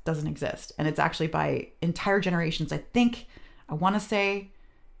that doesn't exist. And it's actually by entire generations. I want to say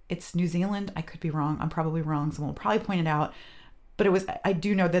it's New Zealand. I could be wrong. I'm probably wrong. Someone will probably point it out. But I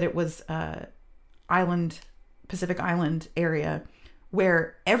do know that it was Pacific Island area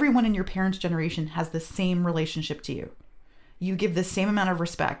where everyone in your parents' generation has the same relationship to you. You give the same amount of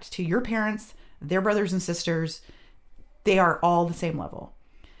respect to your parents, their brothers and sisters. They are all the same level.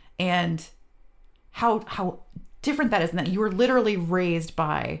 And how different that is, and that you were literally raised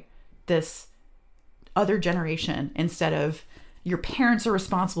by this other generation instead of your parents are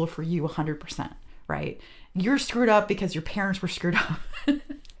responsible for you 100%, right? You're screwed up because your parents were screwed up. And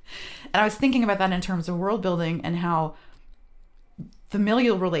I was thinking about that in terms of world building and how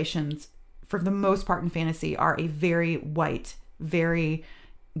familial relations, for the most part in fantasy, are a very white, very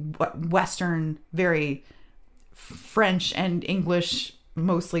Western, very French and English,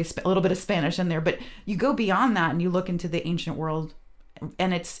 mostly a little bit of Spanish in there. But you go beyond that and you look into the ancient world,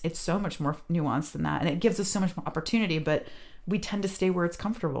 and it's so much more nuanced than that. And it gives us so much more opportunity, but we tend to stay where it's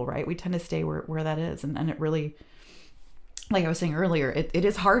comfortable, right? We tend to stay where that is. And it really, like I was saying earlier, it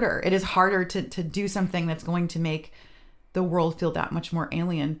is harder. It is harder to do something that's going to make the world feel that much more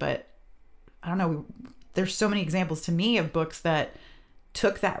alien. But I don't know, there's so many examples to me of books that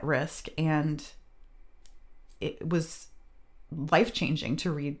took that risk, and it was life-changing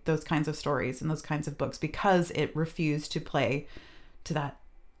to read those kinds of stories and those kinds of books because it refused to play to that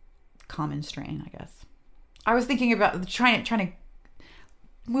common strain, I guess. I was thinking about trying to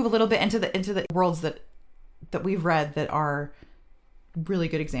move a little bit into the worlds that we've read that are really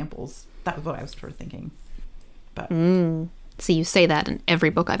good examples. That was what I was sort of thinking. But See, you say that, and every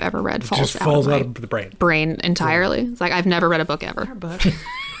book I've ever read falls out of the brain entirely. It's like I've never read a book ever.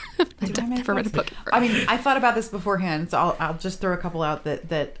 I've never read a book ever. I mean, I thought about this beforehand, so I'll just throw a couple out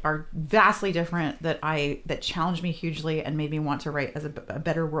that are vastly different, that challenged me hugely and made me want to write as a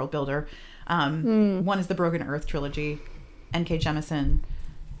better world builder. One is the Broken Earth trilogy. N.K. Jemisin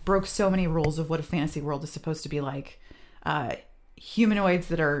broke so many rules of what a fantasy world is supposed to be like. Humanoids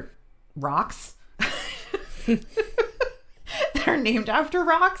that are rocks. That are named after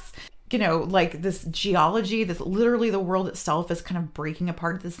rocks. You know, like this geology, this literally the world itself is kind of breaking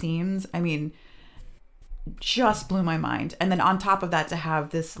apart at the seams. I mean, just blew my mind. And then on top of that, to have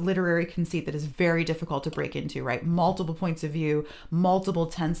this literary conceit that is very difficult to break into, right? Multiple points of view, multiple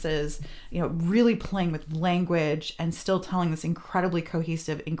tenses, really playing with language and still telling this incredibly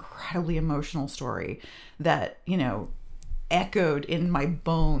cohesive, incredibly emotional story that, echoed in my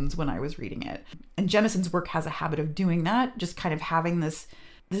bones when I was reading it. And Jemisin's work has a habit of doing that, just kind of having this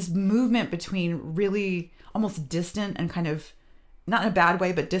movement between really almost distant and kind of, not in a bad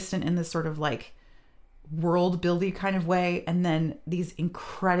way, but distant in this sort of like world buildy kind of way, and then these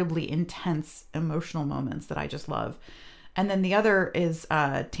incredibly intense emotional moments that I just love. And then the other is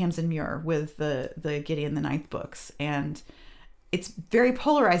Tamsin Muir with the Gideon the Ninth books, and it's very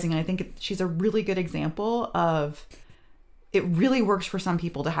polarizing, and I think she's a really good example of it really works for some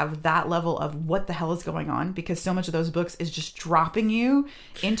people to have that level of what the hell is going on, because so much of those books is just dropping you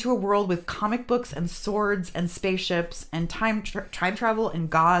into a world with comic books and swords and spaceships and time travel and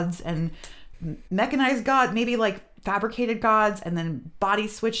gods and mechanized god, maybe like fabricated gods, and then body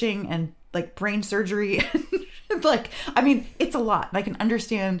switching and like brain surgery. It's a lot. And I can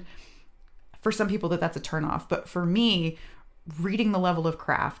understand for some people that's a turnoff, but for me, reading the level of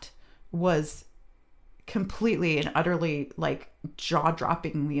craft was completely and utterly like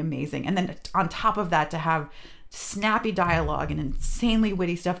jaw-droppingly amazing. And then on top of that, to have snappy dialogue and insanely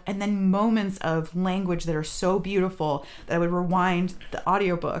witty stuff, and then moments of language that are so beautiful that I would rewind the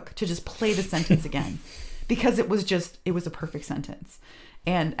audiobook to just play the sentence again because it was a perfect sentence.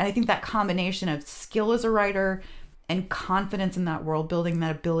 And I think that combination of skill as a writer and confidence in that world building,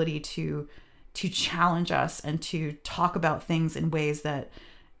 that ability to to challenge us and to talk about things in ways that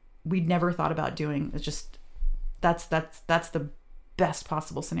we'd never thought about doing. It's just, that's the best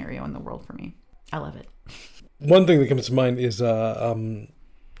possible scenario in the world for me. I love it. One thing that comes to mind is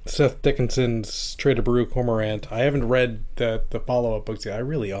Seth Dickinson's Trade of Baru Cormorant. I haven't read the follow-up books yet. I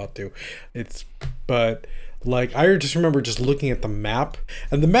really ought to. But like, I just remember just looking at the map,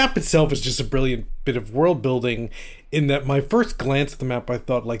 and the map itself is just a brilliant bit of world building, in that my first glance at the map, I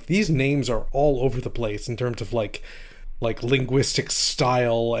thought, like, these names are all over the place in terms of like linguistic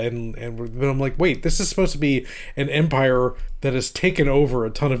style, and then I'm like, wait, this is supposed to be an empire that has taken over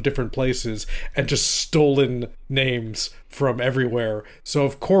a ton of different places and just stolen names from everywhere. So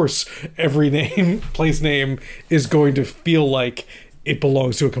of course every place name is going to feel like it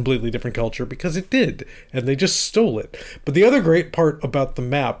belongs to a completely different culture, because it did, and they just stole it. But the other great part about the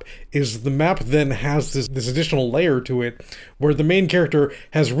map is the map then has this additional layer to it, where the main character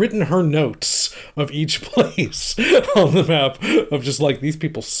has written her notes of each place on the map, of just like, these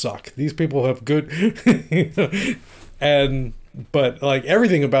people suck, these people have good but like,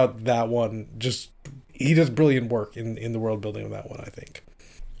 everything about that one, just, he does brilliant work in the world building of that one, I think.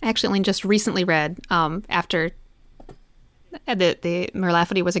 I actually just recently read, after the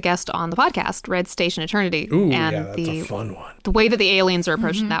Merlafity was a guest on the podcast, read Station Eternity. Ooh, and yeah, that's a fun one. The way that the aliens are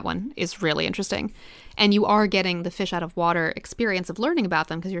approaching that one is really interesting. And you are getting the fish out of water experience of learning about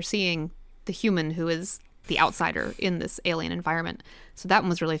them, because you're seeing the human who is the outsider in this alien environment. So that one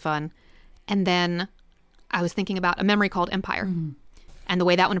was really fun. And then I was thinking about A Memory Called Empire. And the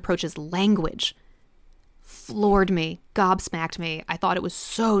way that one approaches language floored me, gobsmacked me. I thought it was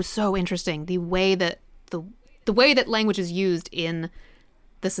so interesting. The way that the way that language is used in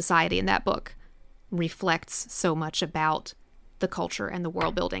the society in that book reflects so much about the culture and the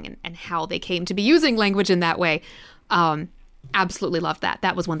world building, and how they came to be using language in that way. Absolutely loved that.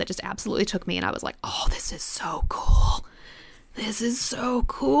 That was one that just absolutely took me, and I was like, oh, this is so cool. This is so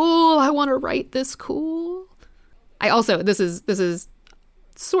cool. I want to write this cool. I also, this is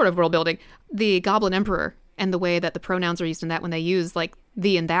sort of world building, the Goblin Emperor, and the way that the pronouns are used in that, when they use like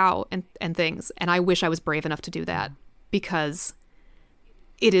thee and thou and things. And I wish I was brave enough to do that, because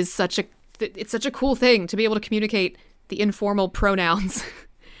it's such a cool thing to be able to communicate the informal pronouns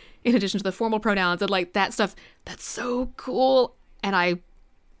in addition to the formal pronouns, and like that stuff. That's so cool. And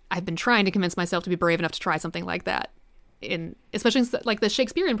I've been trying to convince myself to be brave enough to try something like that, especially like the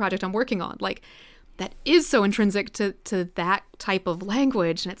Shakespearean project I'm working on. Like, that is so intrinsic to that type of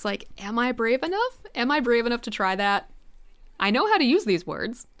language. And it's like, am I brave enough? Am I brave enough to try that? I know how to use these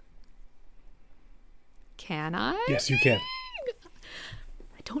words. Can I? Yes, you can.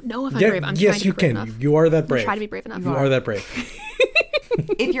 I don't know if I'm brave. I'm yes, trying to you be brave can. enough. You are that brave. Try to be brave enough. You are that brave.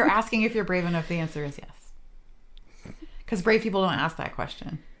 If you're asking if you're brave enough, the answer is yes. Because brave people don't ask that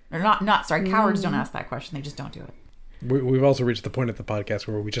question. Or cowards don't ask that question. They just don't do it. We've also reached the point of the podcast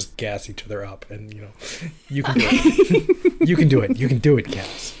where we just gas each other up, and you can do it. You can do it. You can do it,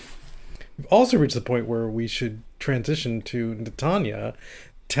 Cass. We've also reached the point where we should transition to Natanya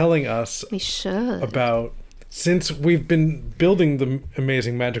telling us about, since we've been building the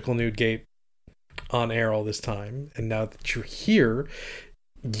amazing magical nude gate on air all this time, and now that you're here,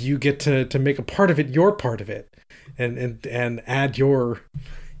 you get to make a part of it your part of it, and add your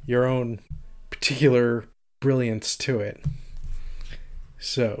own particular brilliance to it.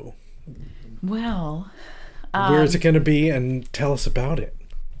 So, well, where is it going to be, and tell us about it?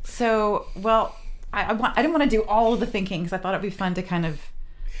 So, well, I didn't want to do all of the thinking, because I thought it'd be fun to kind of,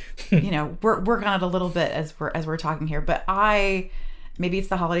 work on it a little bit as we're talking here. But maybe it's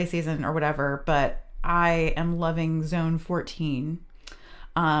the holiday season or whatever, but I am loving Zone 14.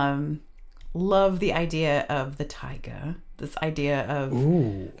 Love the idea of the taiga, this idea of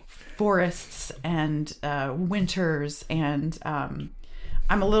forests and winters, and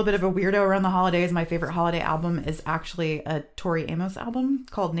I'm a little bit of a weirdo around the holidays. My favorite holiday album is actually a Tori Amos album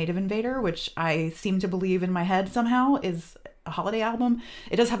called Native Invader, which I seem to believe in my head somehow is a holiday album.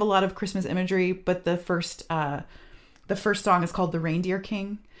 It does have a lot of Christmas imagery, but the first song is called The Reindeer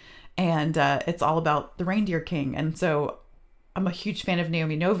King, and it's all about the Reindeer King. And so I'm a huge fan of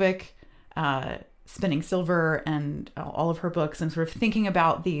Naomi Novik, Spinning Silver, and all of her books, and sort of thinking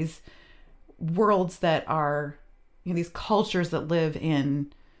about these worlds that are, these cultures that live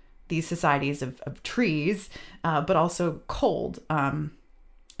in these societies of trees, but also cold. And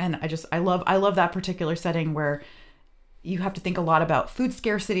I love that particular setting where you have to think a lot about food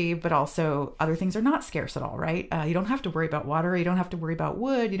scarcity, but also other things are not scarce at all, right? You don't have to worry about water. You don't have to worry about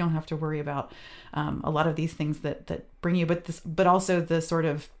wood. You don't have to worry about a lot of these things that bring you, but also the sort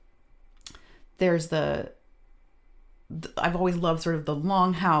of, there's I've always loved sort of the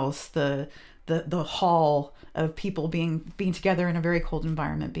longhouse, the the hall of people being together in a very cold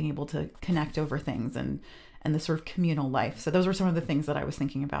environment, being able to connect over things, and the sort of communal life. So those were some of the things that I was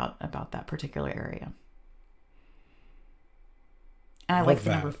thinking about that particular area. And I like the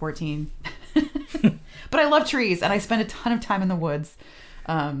number 14. But I love trees, and I spend a ton of time in the woods.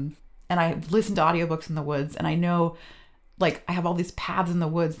 And I listen to audiobooks in the woods, and I know, like, I have all these paths in the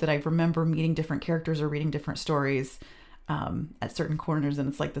woods that I remember meeting different characters or reading different stories at certain corners. And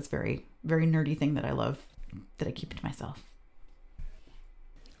it's like this very, very nerdy thing that I love, that I keep to myself.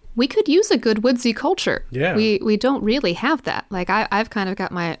 We could use a good woodsy culture. Yeah. We don't really have that. Like, I've kind of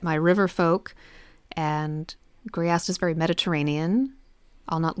got my river folk, and Griast is very Mediterranean.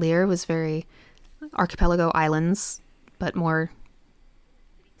 Alnot Lir was very archipelago islands, but more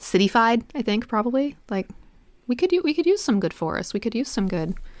cityfied, I think, probably. Like, we could use some good forests. We could use some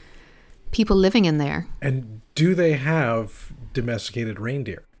good people living in there. And do they have domesticated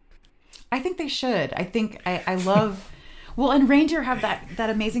reindeer? I think they should. I think I love... Well, and reindeer have that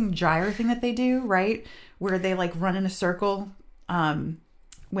amazing gyre thing that they do, right? Where they, like, run in a circle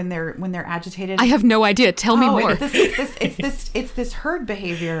when they're agitated. I have no idea. Tell me more. It's this herd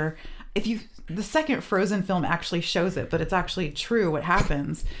behavior. The second Frozen film actually shows it, but it's actually true what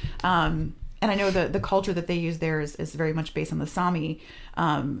happens. And I know the culture that they use there is very much based on the Sami,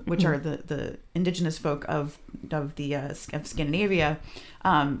 which are the indigenous folk of Scandinavia.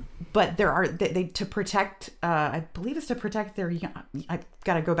 But they to protect, I believe it's to protect their young. I've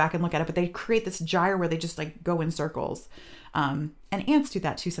got to go back and look at it, but they create this gyre where they just, like, go in circles. And ants do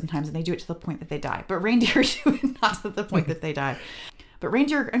that too sometimes, and they do it to the point that they die. But reindeer do it not to the point that they die. But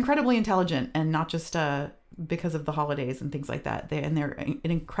reindeer are incredibly intelligent, and not just because of the holidays and things like that. They're an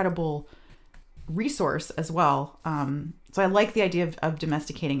incredible resource as well. So I like the idea of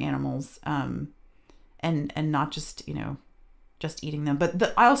domesticating animals, and not just, just eating them.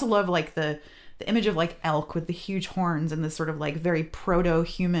 But I also love, like, the image of, like, elk with the huge horns and this sort of, like, very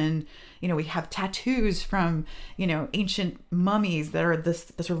proto-human, we have tattoos from, ancient mummies that are the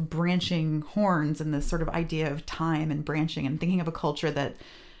sort of branching horns, and this sort of idea of time and branching, and thinking of a culture that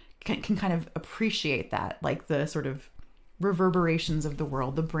can kind of appreciate that, like, the sort of reverberations of the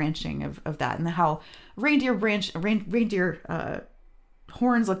world, the branching of that, and how reindeer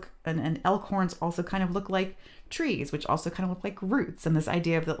horns look, and elk horns also kind of look like trees, which also kind of look like roots, and this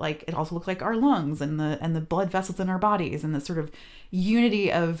idea of that, like, it also looks like our lungs and the blood vessels in our bodies, and the sort of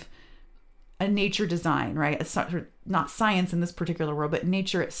unity of a nature design, right? It's not science in this particular world, but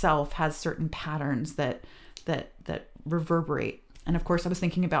nature itself has certain patterns that reverberate. And of course, I was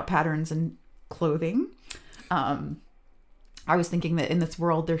thinking about patterns in clothing. I was thinking that in this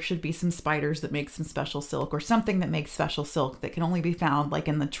world, there should be some spiders that make some special silk, or something that makes special silk that can only be found, like,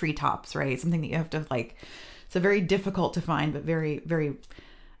 in the treetops, right? Something that you have to, like, it's a very difficult to find, but very, very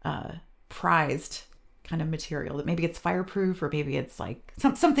prized kind of material, that maybe it's fireproof, or maybe it's, like,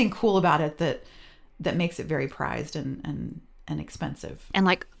 something cool about it that makes it very prized and expensive. And,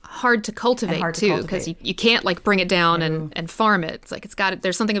 like, hard to cultivate too, because you can't, like, bring it down and farm it. It's like,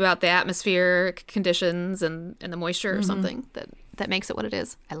 there's something about the atmospheric conditions and the moisture or something that makes it what it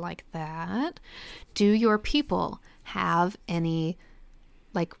is. I like that. Do your people have any,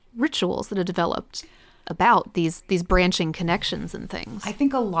 like, rituals that have developed about these branching connections and things? I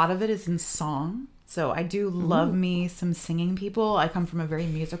think a lot of it is in song. So I do love me some singing people. I come from a very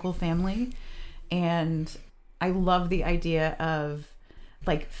musical family, and I love the idea of,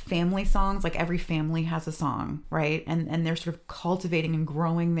 like, family songs. Like, every family has a song, right? And they're sort of cultivating and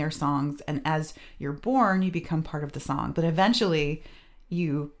growing their songs. And as you're born, you become part of the song. But eventually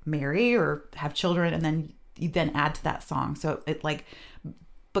you marry or have children, and then you then add to that song. So it, like,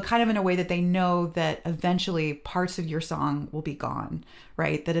 but kind of in a way that they know that eventually parts of your song will be gone,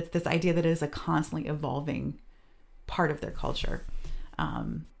 right? That it's this idea that it is a constantly evolving part of their culture.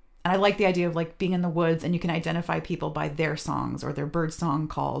 And I like the idea of, like, being in the woods, and you can identify people by their songs or their bird song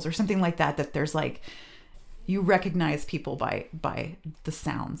calls or something like that, that there's, like, you recognize people by the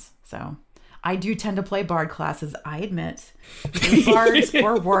sounds. So I do tend to play bard classes, I admit, bards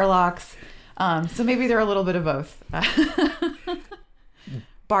or warlocks. So maybe they're a little bit of both.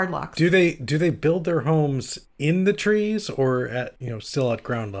 Bardlocks. Do they build their homes in the trees, or at, still at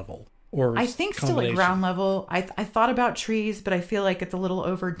ground level? Or I think still at ground level. I thought about trees, but I feel like it's a little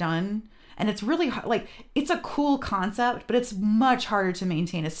overdone. And it's really, like, it's a cool concept, but it's much harder to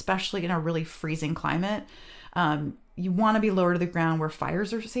maintain, especially in a really freezing climate. You want to be lower to the ground where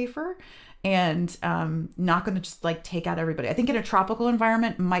fires are safer, and not going to just, like, take out everybody. I think in a tropical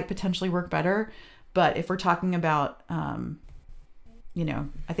environment might potentially work better. But if we're talking about, I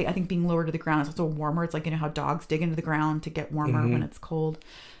think being lower to the ground is also warmer. It's like, how dogs dig into the ground to get warmer when it's cold.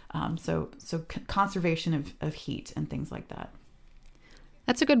 Conservation of heat and things like that.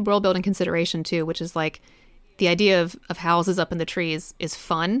 That's a good world building consideration too, which is like the idea of houses up in the trees is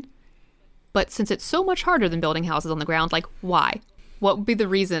fun. But since it's so much harder than building houses on the ground, like why? What would be the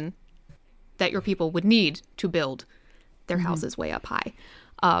reason that your people would need to build their houses way up high?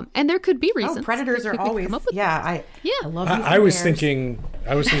 And there could be reasons. Predators are always. I love these I was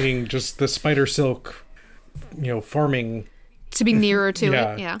thinking just the spider silk, farming to be nearer to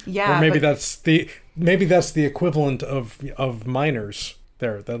it. Yeah. Or maybe that's the equivalent of miners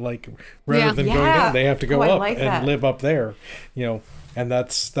there. That like rather than going down, they have to go up and live up there. And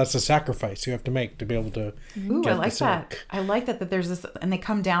that's a sacrifice you have to make to be able to. Ooh, I like that. I like that there's this, and they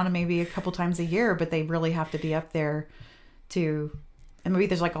come down maybe a couple times a year, but they really have to be up there to. And maybe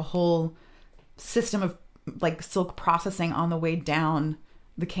there's like a whole system of like silk processing on the way down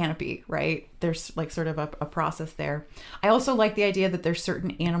the canopy, right? There's like sort of a process there. I also like the idea that there's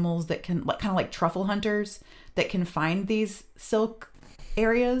certain animals that can, like, kind of like truffle hunters, that can find these silk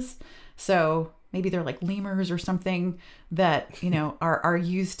areas. So maybe they're like lemurs or something that, are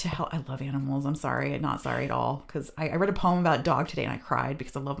used to help. I love animals. I'm sorry. I'm not sorry at all. Because I read a poem about a dog today and I cried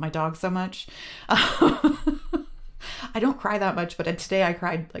because I love my dog so much. I don't cry that much, but today I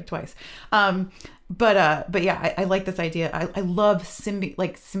cried like twice. But yeah, I like this idea. I love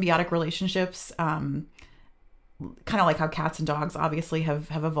symbiotic relationships. Kind of like how cats and dogs obviously have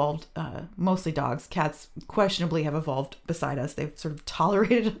evolved. Mostly dogs. Cats questionably have evolved beside us. They've sort of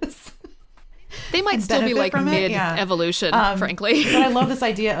tolerated us. They might still be like mid-evolution, frankly. But I love this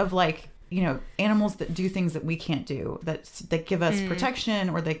idea of like, animals that do things that we can't do, that give us protection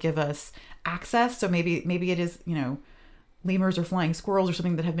or that give us access. So maybe it is, lemurs or flying squirrels or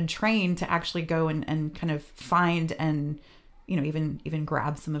something that have been trained to actually go and kind of find and, even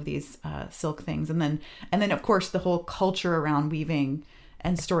grab some of these silk things. And then of course the whole culture around weaving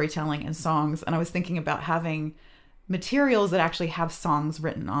and storytelling and songs. And I was thinking about having materials that actually have songs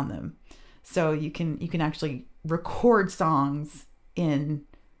written on them. So you can actually record songs in,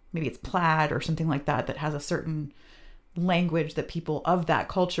 maybe it's plaid or something like that has a certain language that people of that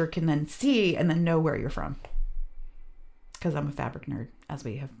culture can then see and then know where you're from. Because I'm a fabric nerd, as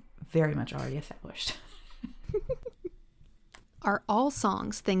we have very much already established. Are all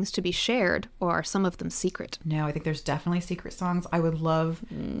songs things to be shared, or are some of them secret? No, I think there's definitely secret songs. I would love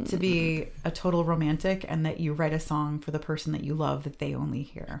to be a total romantic and that you write a song for the person that you love that they only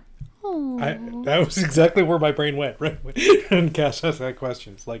hear. That was exactly where my brain went, right? And Cass asked that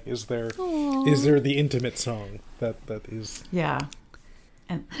question. It's like, is there the intimate song that is? Yeah.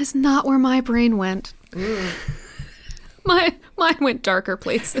 And that is not where my brain went. Ooh. Mine went darker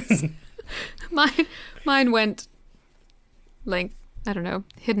places. Mine went like, I don't know,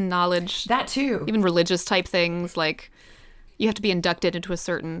 hidden knowledge. That too. Even religious type things, like you have to be inducted into a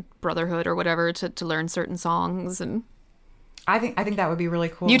certain brotherhood or whatever to learn certain songs. And I think that would be really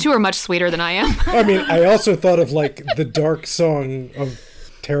cool. You two are much sweeter than I am. I mean, I also thought of like the dark song of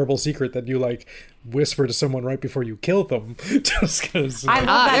Terrible Secret that you like whisper to someone right before you kill them, just because. I love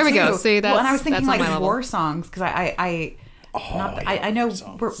that there we too. go. See, that's, and I was thinking like war war songs, because I know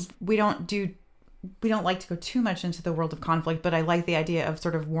we don't like to go too much into the world of conflict, but I like the idea of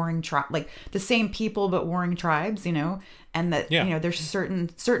sort of warring like the same people but warring tribes, and that there's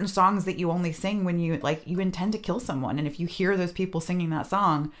certain songs that you only sing when you intend to kill someone, and if you hear those people singing that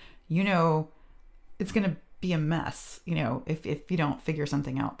song, it's gonna be a mess, if you don't figure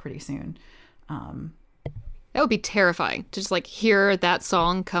something out pretty soon. That would be terrifying to just like hear that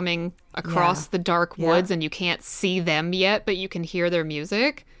song coming across the dark woods and you can't see them yet, but you can hear their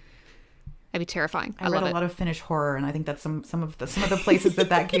music. That'd be terrifying. I read a lot of Finnish horror, and I think that's some of the places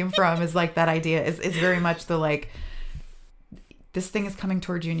that came from is like that idea is very much the like, this thing is coming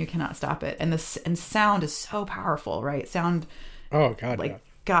towards you and you cannot stop it, and sound is so powerful, right? Sound. Oh God. Like,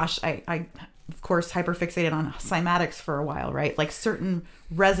 gosh, I of course hyperfixated on cymatics for a while, right? Like certain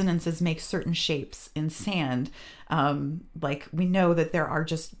resonances make certain shapes in sand. Like we know that there are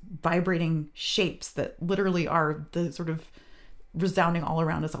just vibrating shapes that literally are the sort of resounding all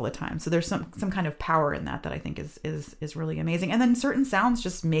around us all the time. So there's some kind of power in that I think is really amazing. And then certain sounds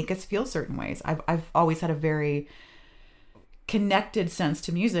just make us feel certain ways. I've always had a very connected sense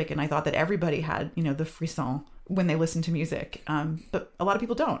to music, and I thought that everybody had, the frisson when they listen to music. But a lot of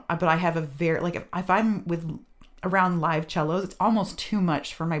people don't. But I have a very, like, if I'm around live cellos, it's almost too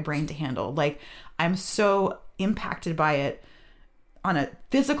much for my brain to handle. Like, I'm so impacted by it on a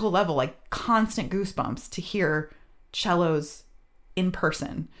physical level, like constant goosebumps to hear cellos in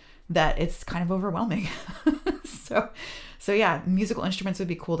person, that it's kind of overwhelming. So yeah, musical instruments would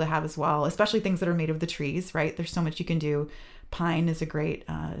be cool to have as well, especially things that are made of the trees, right? There's so much you can do pine is a great,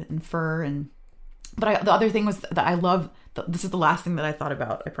 and fir. But the other thing was that I love, this is the last thing that I thought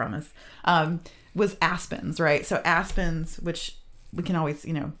about, I promise, was aspens, right? So aspens, which we can always,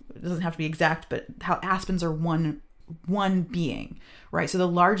 it doesn't have to be exact, but how aspens are one being, right? So the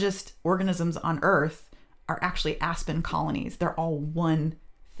largest organisms on Earth are actually aspen colonies. They're all one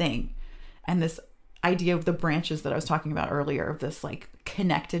thing. And this idea of the branches that I was talking about earlier, of this like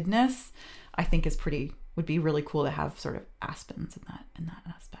connectedness, I think would be really cool to have sort of aspens in that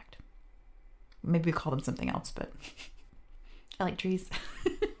aspect. Maybe we call them something else, but I like trees.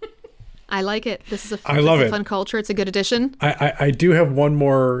 I like it. This is a fun culture. It's a good addition. I do have one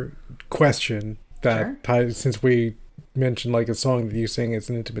more question that Sure. ties, since we mentioned like a song that you sing, it's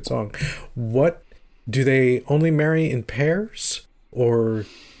an intimate song. What, do they only marry in pairs, or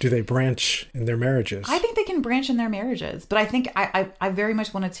do they branch in their marriages? I think they can branch in their marriages, but I think I very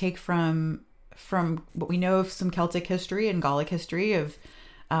much want to take from what we know of some Celtic history and Gallic history of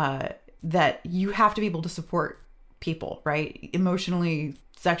that you have to be able to support people, right? Emotionally,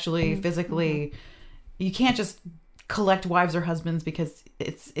 sexually, physically. You can't just collect wives or husbands because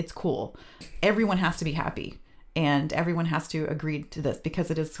it's cool. Everyone has to be happy, and everyone has to agree to this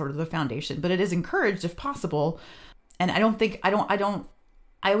because it is sort of the foundation, but it is encouraged if possible. And I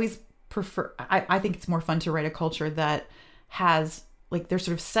always prefer, I think it's more fun to write a culture that has, like, there's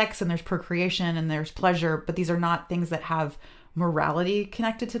sort of sex and there's procreation and there's pleasure, but these are not things that have morality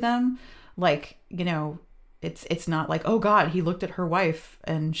connected to them. Like, it's not like, oh God, he looked at her wife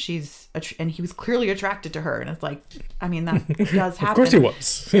and and he was clearly attracted to her. And it's like, I mean, that does happen. Of course he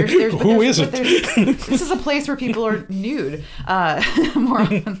was. Who isn't? This is a place where people are nude, more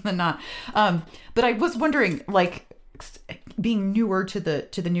often than not. But I was wondering, like, being newer to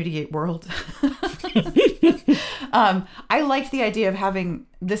the nudity world, I liked the idea of having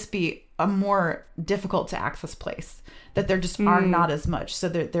this be a more difficult to access place, that there just are not as much. So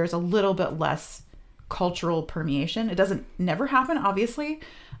there's a little bit less cultural permeation. It doesn't never happen, obviously.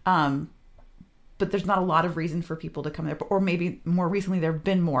 But there's not a lot of reason for people to come there, or maybe more recently there have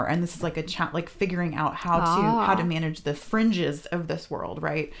been more. And this is like a chat, like figuring out how to manage the fringes of this world,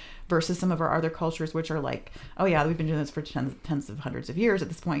 right? Versus some of our other cultures, which are like, oh yeah, we've been doing this for tens of hundreds of years at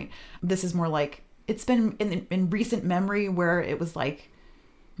this point. This is more like, it's been in recent memory where it was like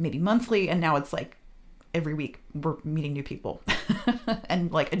maybe monthly, and now it's like every week we're meeting new people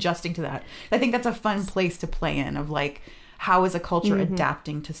and like adjusting to that. I think that's a fun place to play in, of like, how is a culture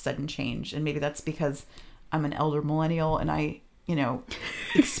adapting to sudden change? And maybe that's because I'm an elder millennial and I,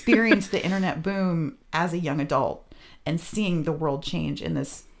 experienced the internet boom as a young adult, and seeing the world change in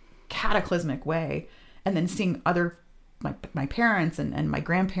this cataclysmic way, and then seeing my parents and my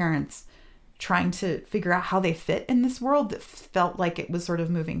grandparents trying to figure out how they fit in this world that felt like it was sort of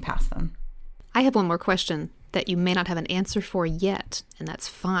moving past them. I have one more question that you may not have an answer for yet, and that's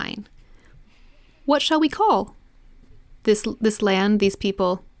fine. What shall we call this land, these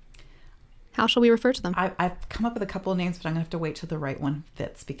people? How shall we refer to them? I've come up with a couple of names, but I'm gonna have to wait till the right one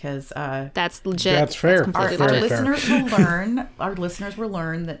fits, because that's legit. That's fair. That's our legit. listeners will learn. Our listeners will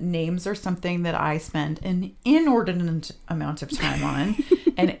learn that names are something that I spend an inordinate amount of time on,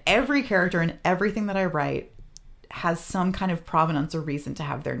 and every character and everything that I write has some kind of provenance or reason to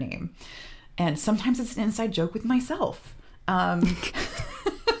have their name, and sometimes it's an inside joke with myself.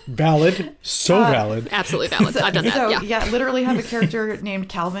 Valid. Valid. Absolutely valid. I've done that. So, yeah. literally have a character named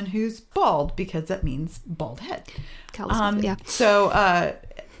Calvin who's bald, because that means bald head. Calvin, yeah. So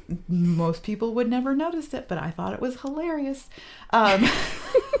most people would never notice it, but I thought it was hilarious. The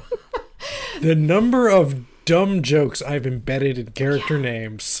number of dumb jokes I've embedded in character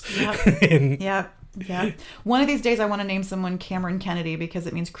names. Yep. Yeah. One of these days I want to name someone Cameron Kennedy, because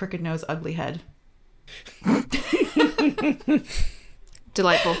it means crooked nose, ugly head.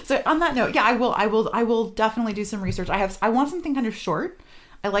 Delightful. So on that note, yeah, I will definitely do some research. I want something kind of short.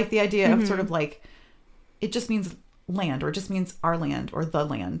 I like the idea of sort of like, it just means land, or it just means our land or the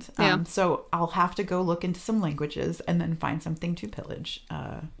land. Yeah. So I'll have to go look into some languages and then find something to pillage.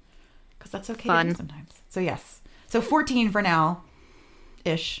 Because that's okay to do sometimes. So yes. So 14 for now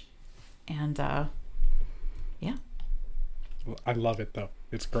ish. And yeah. I love it though.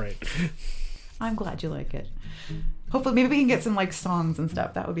 It's great. I'm glad you like it. Hopefully, maybe we can get some like songs and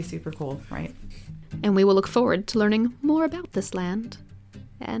stuff. That would be super cool, right? And we will look forward to learning more about this land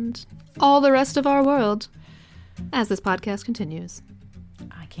and all the rest of our world as this podcast continues.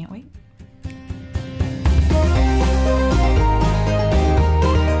 I can't wait.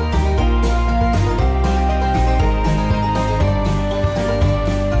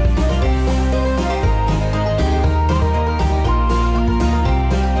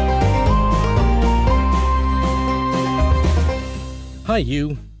 Hi,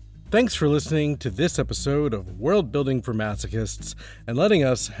 you. Thanks for listening to this episode of World Building for Masochists and letting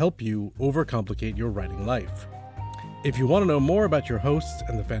us help you overcomplicate your writing life. If you want to know more about your hosts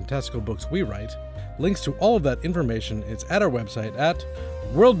and the fantastical books we write, links to all of that information is at our website at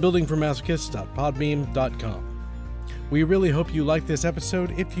worldbuildingformasochists.podbean.com. We really hope you liked this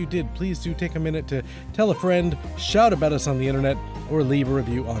episode. If you did, please do take a minute to tell a friend, shout about us on the internet, or leave a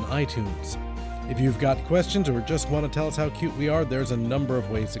review on iTunes. If you've got questions or just want to tell us how cute we are, there's a number of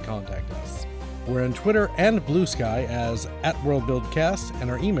ways to contact us. We're on Twitter and Blue Sky as @WorldbuildCast,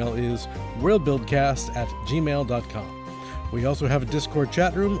 and our email is worldbuildcast@gmail.com. We also have a Discord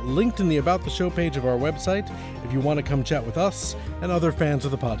chat room linked in the About the Show page of our website if you want to come chat with us and other fans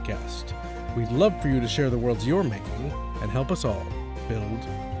of the podcast. We'd love for you to share the worlds you're making and help us all build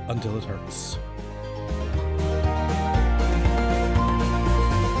until it hurts.